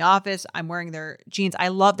in the office. I'm wearing their jeans.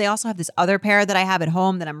 They also have this other pair that I have at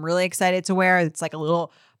home that I'm really excited to wear. It's like a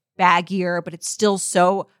little baggier, but it's still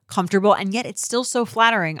so comfortable, and yet it's still so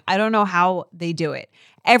flattering. I don't know how they do it.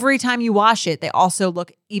 Every time you wash it, they also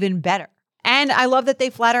look even better. And I love that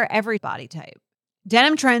they flatter every body type.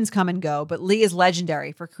 Denim trends come and go, but Lee is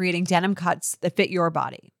legendary for creating denim cuts that fit your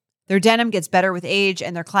body. Their denim gets better with age,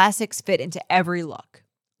 and their classics fit into every look.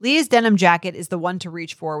 Lee's denim jacket is the one to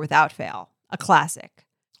reach for without fail, a classic.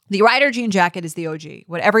 The Rider jean jacket is the OG,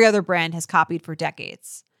 what every other brand has copied for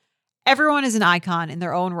decades. Everyone is an icon in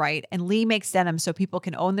their own right, and Lee makes denim so people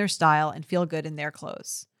can own their style and feel good in their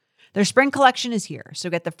clothes. Their spring collection is here, so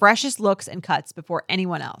get the freshest looks and cuts before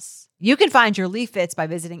anyone else. You can find your Lee fits by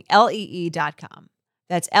visiting lee.com.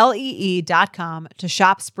 That's lee.com to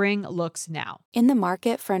shop spring looks now. In the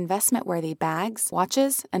market for investment-worthy bags,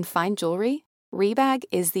 watches, and fine jewelry, Rebag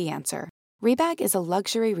is the answer. Rebag is a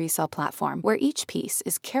luxury resale platform where each piece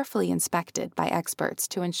is carefully inspected by experts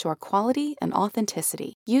to ensure quality and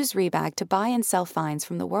authenticity. Use Rebag to buy and sell finds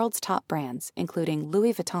from the world's top brands, including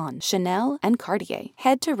Louis Vuitton, Chanel, and Cartier.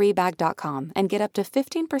 Head to Rebag.com and get up to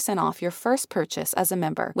 15% off your first purchase as a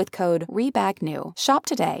member with code REBAGNEW. Shop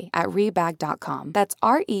today at Rebag.com. That's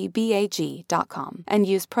REBAG.com. And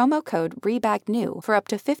use promo code REBAGNEW for up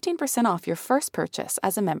to 15% off your first purchase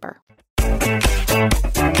as a member.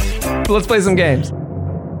 Let's play some games.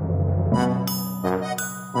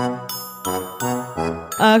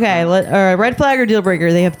 Okay, red flag or deal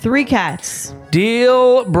breaker? They have 3 cats.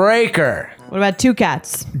 Deal breaker. What about 2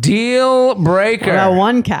 cats? Deal breaker. What about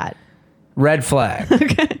 1 cat? Red flag.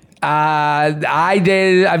 Okay. I've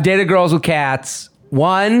dated girls with cats.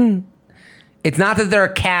 One, it's not that they're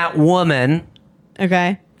a cat woman.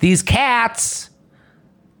 Okay. These cats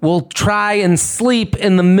will try and sleep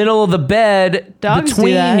in the middle of the bed Dogs do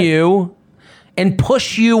between that. you and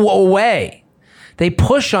push you away. They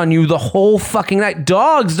push on you the whole fucking night.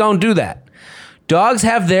 Dogs don't do that. Dogs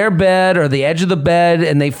have their bed or the edge of the bed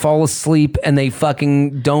and they fall asleep and they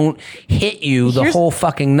fucking don't hit you the whole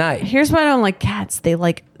fucking night. Here's why I don't like cats. They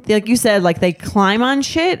like you said, like they climb on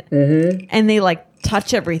shit and they like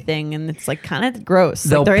touch everything and it's like kind of gross.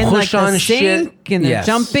 They'll like they're in push like the on sink shit. and they're Yes.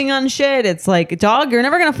 jumping on shit. It's like a dog. You're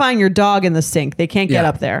never gonna find your dog in the sink. They can't get Yeah.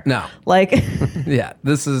 up there. No. Like, Yeah,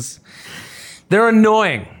 they're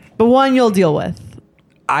annoying. but one you'll deal with.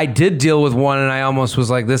 I did deal with one and I almost was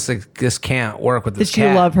like, this can't work with this Did you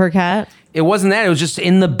cat. love her cat? It wasn't that. It was just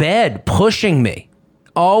in the bed, pushing me.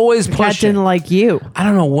 Always The cat pushing. didn't like you. I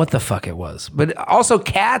don't know what the fuck it was. But also,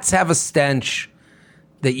 cats have a stench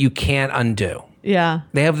that you can't undo. Yeah.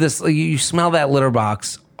 They have this, like, you smell that litter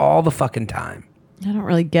box all the fucking time. I don't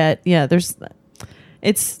really get. Yeah,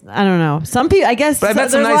 it's I don't know. Some people, I guess. But I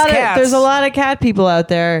met some there's nice a lot cats. There's a lot of cat people out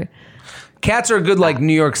there. Cats are a good, like,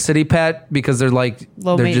 New York City pet because they're like,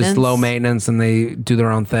 Low they're maintenance. just low maintenance and they do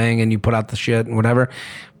their own thing and you put out the shit and whatever.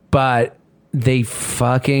 But they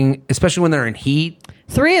fucking, especially when they're in heat.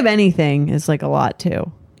 3 of anything is like a lot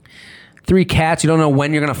too. 3 cats, you don't know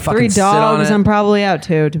when you're going to fucking 3 sit on dogs, it. I'm probably out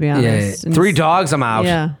too, to be Yeah, honest. And 3 dogs, I'm out.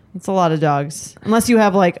 Yeah, it's a lot of dogs. Unless you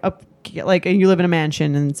have like you live in a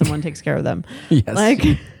mansion and someone takes care of them. Yes. Like,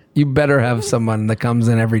 You better have someone that comes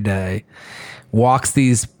in every day, walks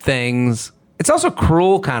these things. It's also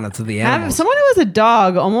cruel kind of to the animals. someone who has a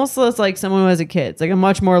dog almost looks like someone who has a kid. It's like a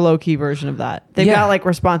much more low key version of that. They've Yeah. got like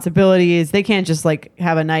responsibilities. They can't just like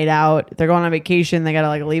have a night out. If they're going on vacation, they got to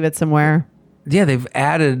like leave it somewhere. Yeah, they've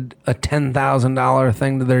added a $10,000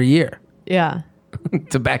 thing to their year Yeah.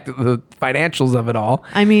 to back to the financials of it all.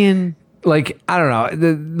 I mean, Like, I don't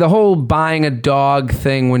know, the whole buying a dog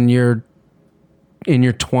thing when you're in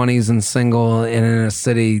your 20s and single and in a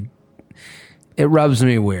city, it rubs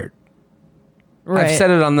me weird. right. I've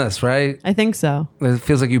said it on this, right? I think so. It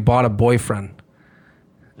feels like you bought a boyfriend.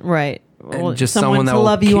 Right. And just someone that to will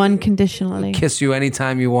love you unconditionally. Kiss you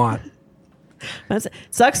anytime you want.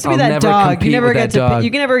 Sucks to be I'll that never dog. You compete never with get that to. dog.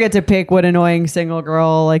 You can never get to pick what annoying single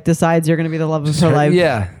girl like decides you're going to be the love of her life.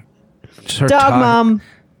 Yeah. Just her Dog talk- mom.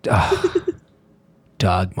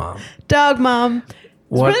 Dog mom. Dog mom.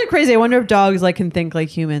 It's What- really crazy. I wonder if dogs like can think like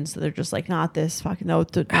humans. So they're just like, not this fucking no.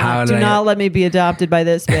 Do did I- not let me be adopted by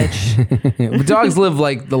this bitch. But dogs live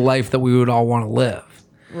like the life that we would all want to live.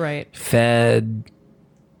 Right. Fed,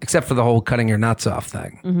 except for the whole cutting your nuts off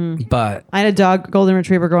thing. Mm-hmm. But I had a dog, golden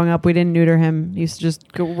retriever, growing up. We didn't neuter him. He used to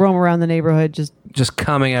just go roam around the neighborhood, just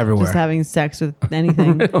coming everywhere. having sex with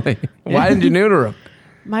anything. Really? Why didn't you neuter him?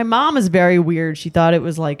 My mom is very weird. She thought it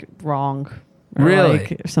was like wrong. Or Really?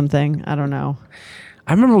 like something. I don't know.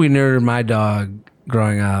 I remember we neutered my dog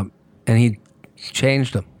growing up, and he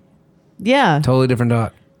changed him. Yeah. Totally different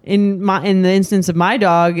dog. In the instance of my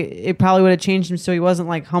dog, it probably would have changed him so he wasn't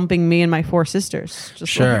like humping me and my 4 sisters.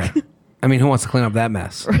 Just Sure. like- I mean, who wants to clean up that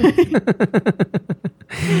mess? I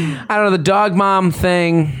don't know, the dog mom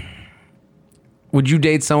thing. Would you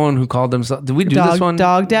date someone who called themselves? Did we do dog, this one?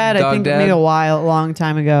 Dog dad. I Dog think dad? maybe a long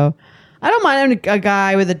time ago. I don't mind a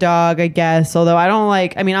guy with a dog, I guess. Although I don't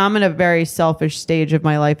like. I mean, I'm in a very selfish stage of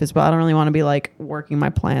my life as well. I don't really want to be like working my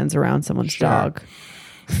plans around someone's Sure. dog.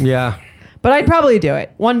 Yeah. But I'd probably do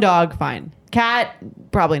it. One dog, fine. Cat,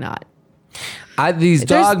 probably not. These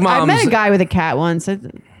dog moms. I met a guy with a cat once. I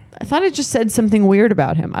thought it just said something weird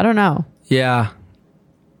about him. I don't know. Yeah.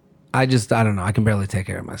 I don't know. I can barely take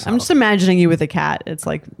care of myself. I'm just imagining you with a cat. It's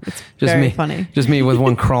like it's Just very me, funny. Just me with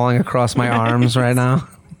one crawling across my arms right now.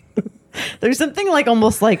 There's something like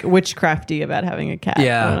almost like witchcrafty about having a cat.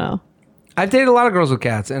 Yeah. I don't know. I've dated a lot of girls with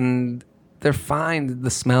cats, and they're fine. The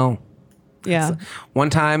smell. Yeah. One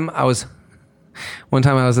time I was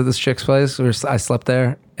at this chick's place where I slept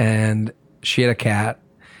there, and she had a cat,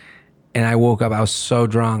 and I woke up. I was so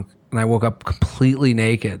drunk, and I woke up completely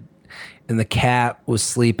naked, and the cat was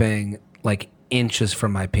sleeping like inches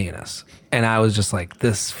from my penis, and I was just like,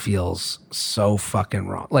 "This feels so fucking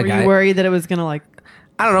wrong." Like, Were you worried that it was gonna like?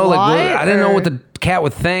 I don't know. Like, fly, I didn't know or- what the cat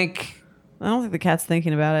would think. I don't think the cat's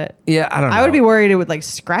thinking about it. Yeah, I don't know. I would be worried it would like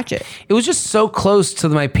scratch it. It was just so close to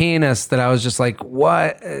my penis that I was just like,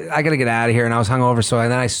 what? I got to get out of here. And I was hungover. So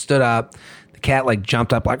then I stood up. The cat like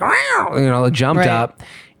jumped up, like, like jumped Right. up.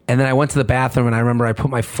 And then I went to the bathroom, and I remember I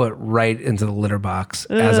put my foot right into the litter box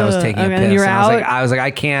as I was taking a piss. And you're out? I was like,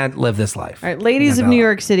 I can't live this life. All right, ladies of New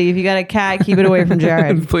York City, if you got a cat, keep it away from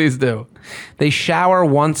Jared. Please do. They shower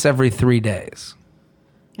once every 3 days.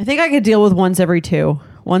 I think I could deal with once every 2.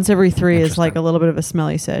 Once every 3 is like a little bit of a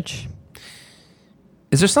smelly sitch.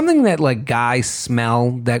 Is there something that like guys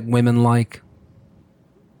smell that women like?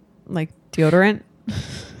 Like deodorant?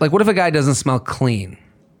 Like what if a guy doesn't smell clean?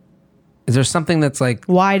 Is there something that's like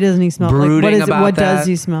why doesn't he smell? Brooding like, about what that? does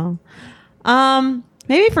he smell?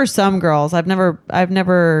 Maybe for some girls. I've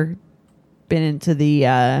never been into the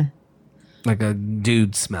like a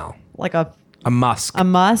dude smell. Like a musk. A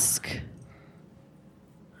musk.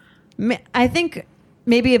 I think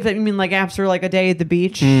maybe if I mean like after like a day at the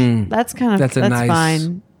beach, that's kind of that's nice,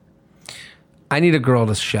 fine. I need a girl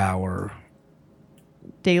to shower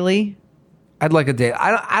daily. I'd like a day.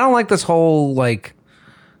 I don't like this whole like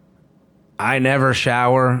I never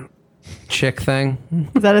shower chick thing.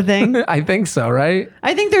 Is that a thing? I think so, right?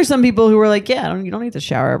 I think there's some people who are like, yeah, you don't need to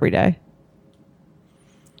shower every day.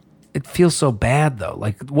 It feels so bad though.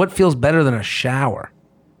 Like what feels better than a shower?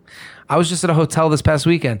 I was just at a hotel this past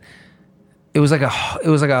weekend. It was like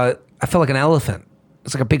I felt like an elephant. It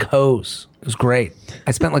was like a big hose. It was great.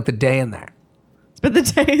 I spent like the day in there. Spent the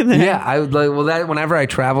day in there? Yeah. I would like, well, that whenever I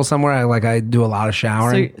travel somewhere, I do a lot of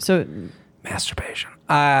showering. So masturbation.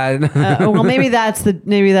 Well, maybe that's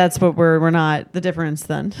what we're not the difference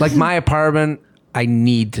then. Like my apartment, I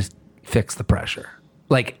need to fix the pressure.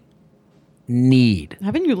 Like need.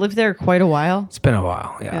 Haven't you lived there quite a while? It's been a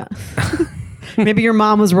while. Yeah. Maybe your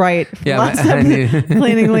mom was right. Yeah, last time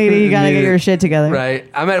cleaning lady, you gotta get your shit together. Right.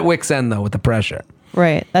 I'm at Wick's End though with the pressure.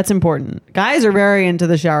 Right. That's important. Guys are very into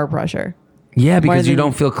the shower pressure. Yeah, because you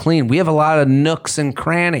don't feel clean. We have a lot of nooks and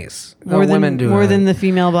crannies. Women do more than the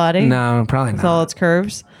female body. No, probably not. With all its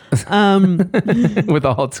curves. With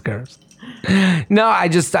all its curves. No, I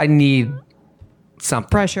need something.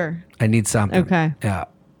 Pressure. I need something. Okay. Yeah.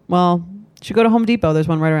 Well, you should go to Home Depot. There's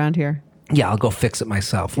one right around here. Yeah, I'll go fix it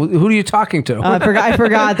myself. Who are you talking to? I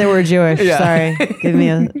forgot they were Jewish. Yeah. Sorry. Give me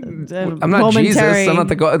a I'm not momentary. Jesus. I'm not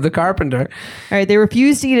the carpenter. All right. They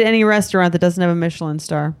refuse to eat at any restaurant that doesn't have a Michelin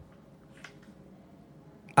star.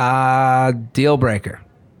 Deal breaker.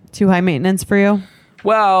 Too high maintenance for you?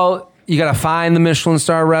 Well, you got to find the Michelin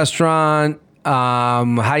star restaurant. How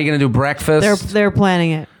are you going to do breakfast? They're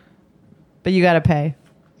planning it, but you got to pay.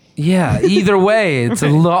 Yeah, either way, it's a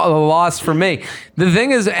loss for me. The thing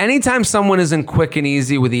is, anytime someone isn't quick and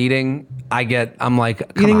easy with eating, I'm like,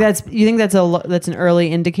 you think that's an early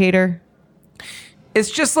indicator? It's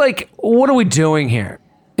just like, what are we doing here?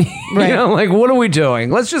 Right. You know, like, what are we doing?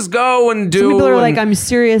 Let's just go and do. Some people are like, I'm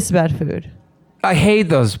serious about food. I hate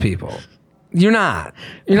those people. You're not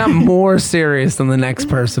more serious than the next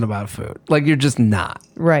person about food. Like, you're just not.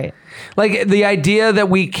 Right. Like the idea that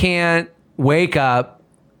we can't wake up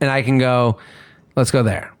and I can go, let's go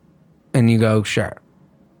there. And you go, sure.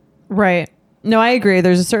 Right. No, I agree.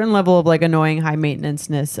 There's a certain level of like annoying high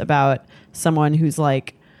maintenance-ness about someone who's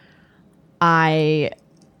like,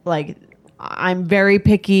 I'm very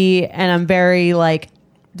picky and I'm very like,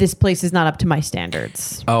 this place is not up to my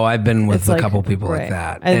standards. Oh, I've been with a couple people like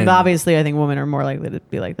that. And obviously I think women are more likely to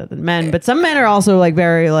be like that than men, but some men are also like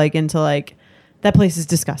very like into like, that place is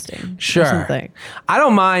disgusting. Sure. I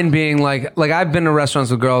don't mind being like I've been to restaurants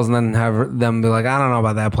with girls and then have them be like, I don't know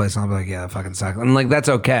about that place. And I'll be like, yeah, that fucking sucks. And like, that's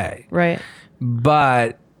okay. Right.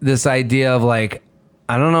 But this idea of like,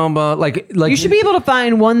 I don't know about like you should be able to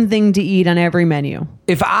find one thing to eat on every menu.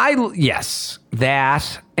 Yes,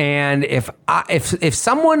 that. And if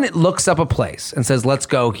someone looks up a place and says, let's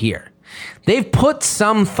go here, they've put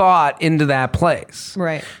some thought into that place.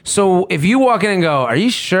 Right. So if you walk in and go, are you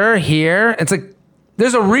sure here? It's like,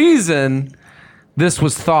 there's a reason this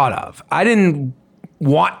was thought of. I didn't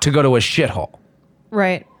want to go to a shithole.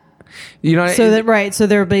 Right. You know. So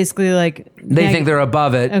they're basically like. They think they're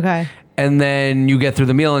above it. Okay. And then you get through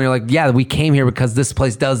the meal and you're like, yeah, we came here because this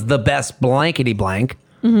place does the best blankety blank.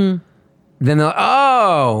 Mm-hmm. Then they're like,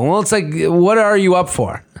 oh, well, it's like, what are you up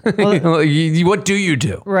for? Well, what do you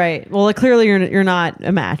do? Right. Well, clearly you're not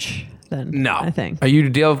a match then. No. I think. Are you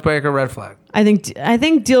deal breaker, red flag? I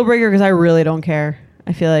think deal breaker because I really don't care.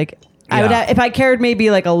 I feel like I would if I cared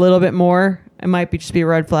maybe like a little bit more, it might just be a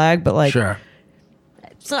red flag. But like, sure.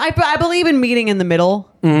 So I believe in meeting in the middle.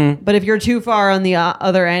 Mm-hmm. But if you're too far on the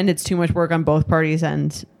other end, it's too much work on both parties'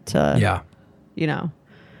 ends to. You know.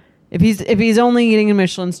 If he's only eating in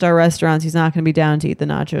Michelin star restaurants, he's not going to be down to eat the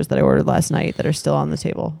nachos that I ordered last night that are still on the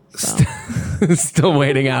table. So. Still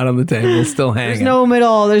waiting out on the table, still hanging.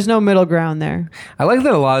 There's no middle ground there. I like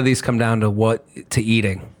that a lot of these come down to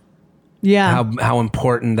eating. Yeah. how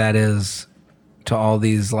important that is to all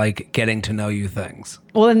these like getting to know you things.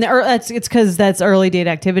 Well, and it's because that's early date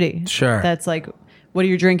activity. Sure. That's like, what are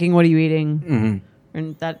you drinking? What are you eating? Mm-hmm.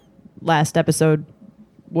 And that last episode,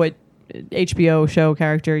 what HBO show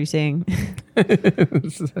character are you seeing?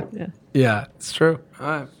 Yeah, it's true. All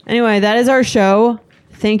right. Anyway, that is our show.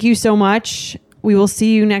 Thank you so much. We will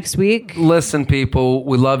see you next week. Listen, people,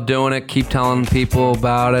 we love doing it. Keep telling people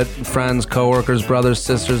about it. Friends, coworkers, brothers,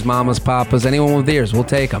 sisters, mamas, papas, anyone with ears, we'll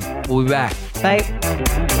take them. We'll be back. Bye.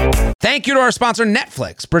 Thank you to our sponsor,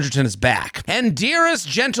 Netflix. Bridgerton is back. And dearest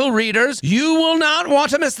gentle readers, you will not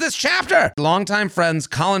want to miss this chapter. Longtime friends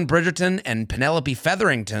Colin Bridgerton and Penelope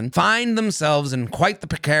Featherington find themselves in quite the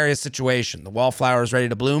precarious situation. The wallflower is ready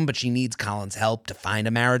to bloom, but she needs Colin's help to find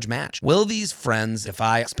a marriage match. Will these friends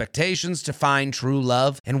defy expectations to find true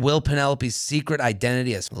love? And will Penelope's secret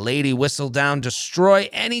identity as Lady Whistledown destroy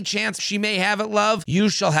any chance she may have at love? You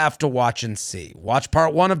shall have to watch and see. Watch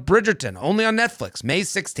part 1 of Bridgerton, only on Netflix, May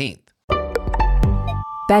 16th.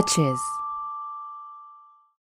 Betches.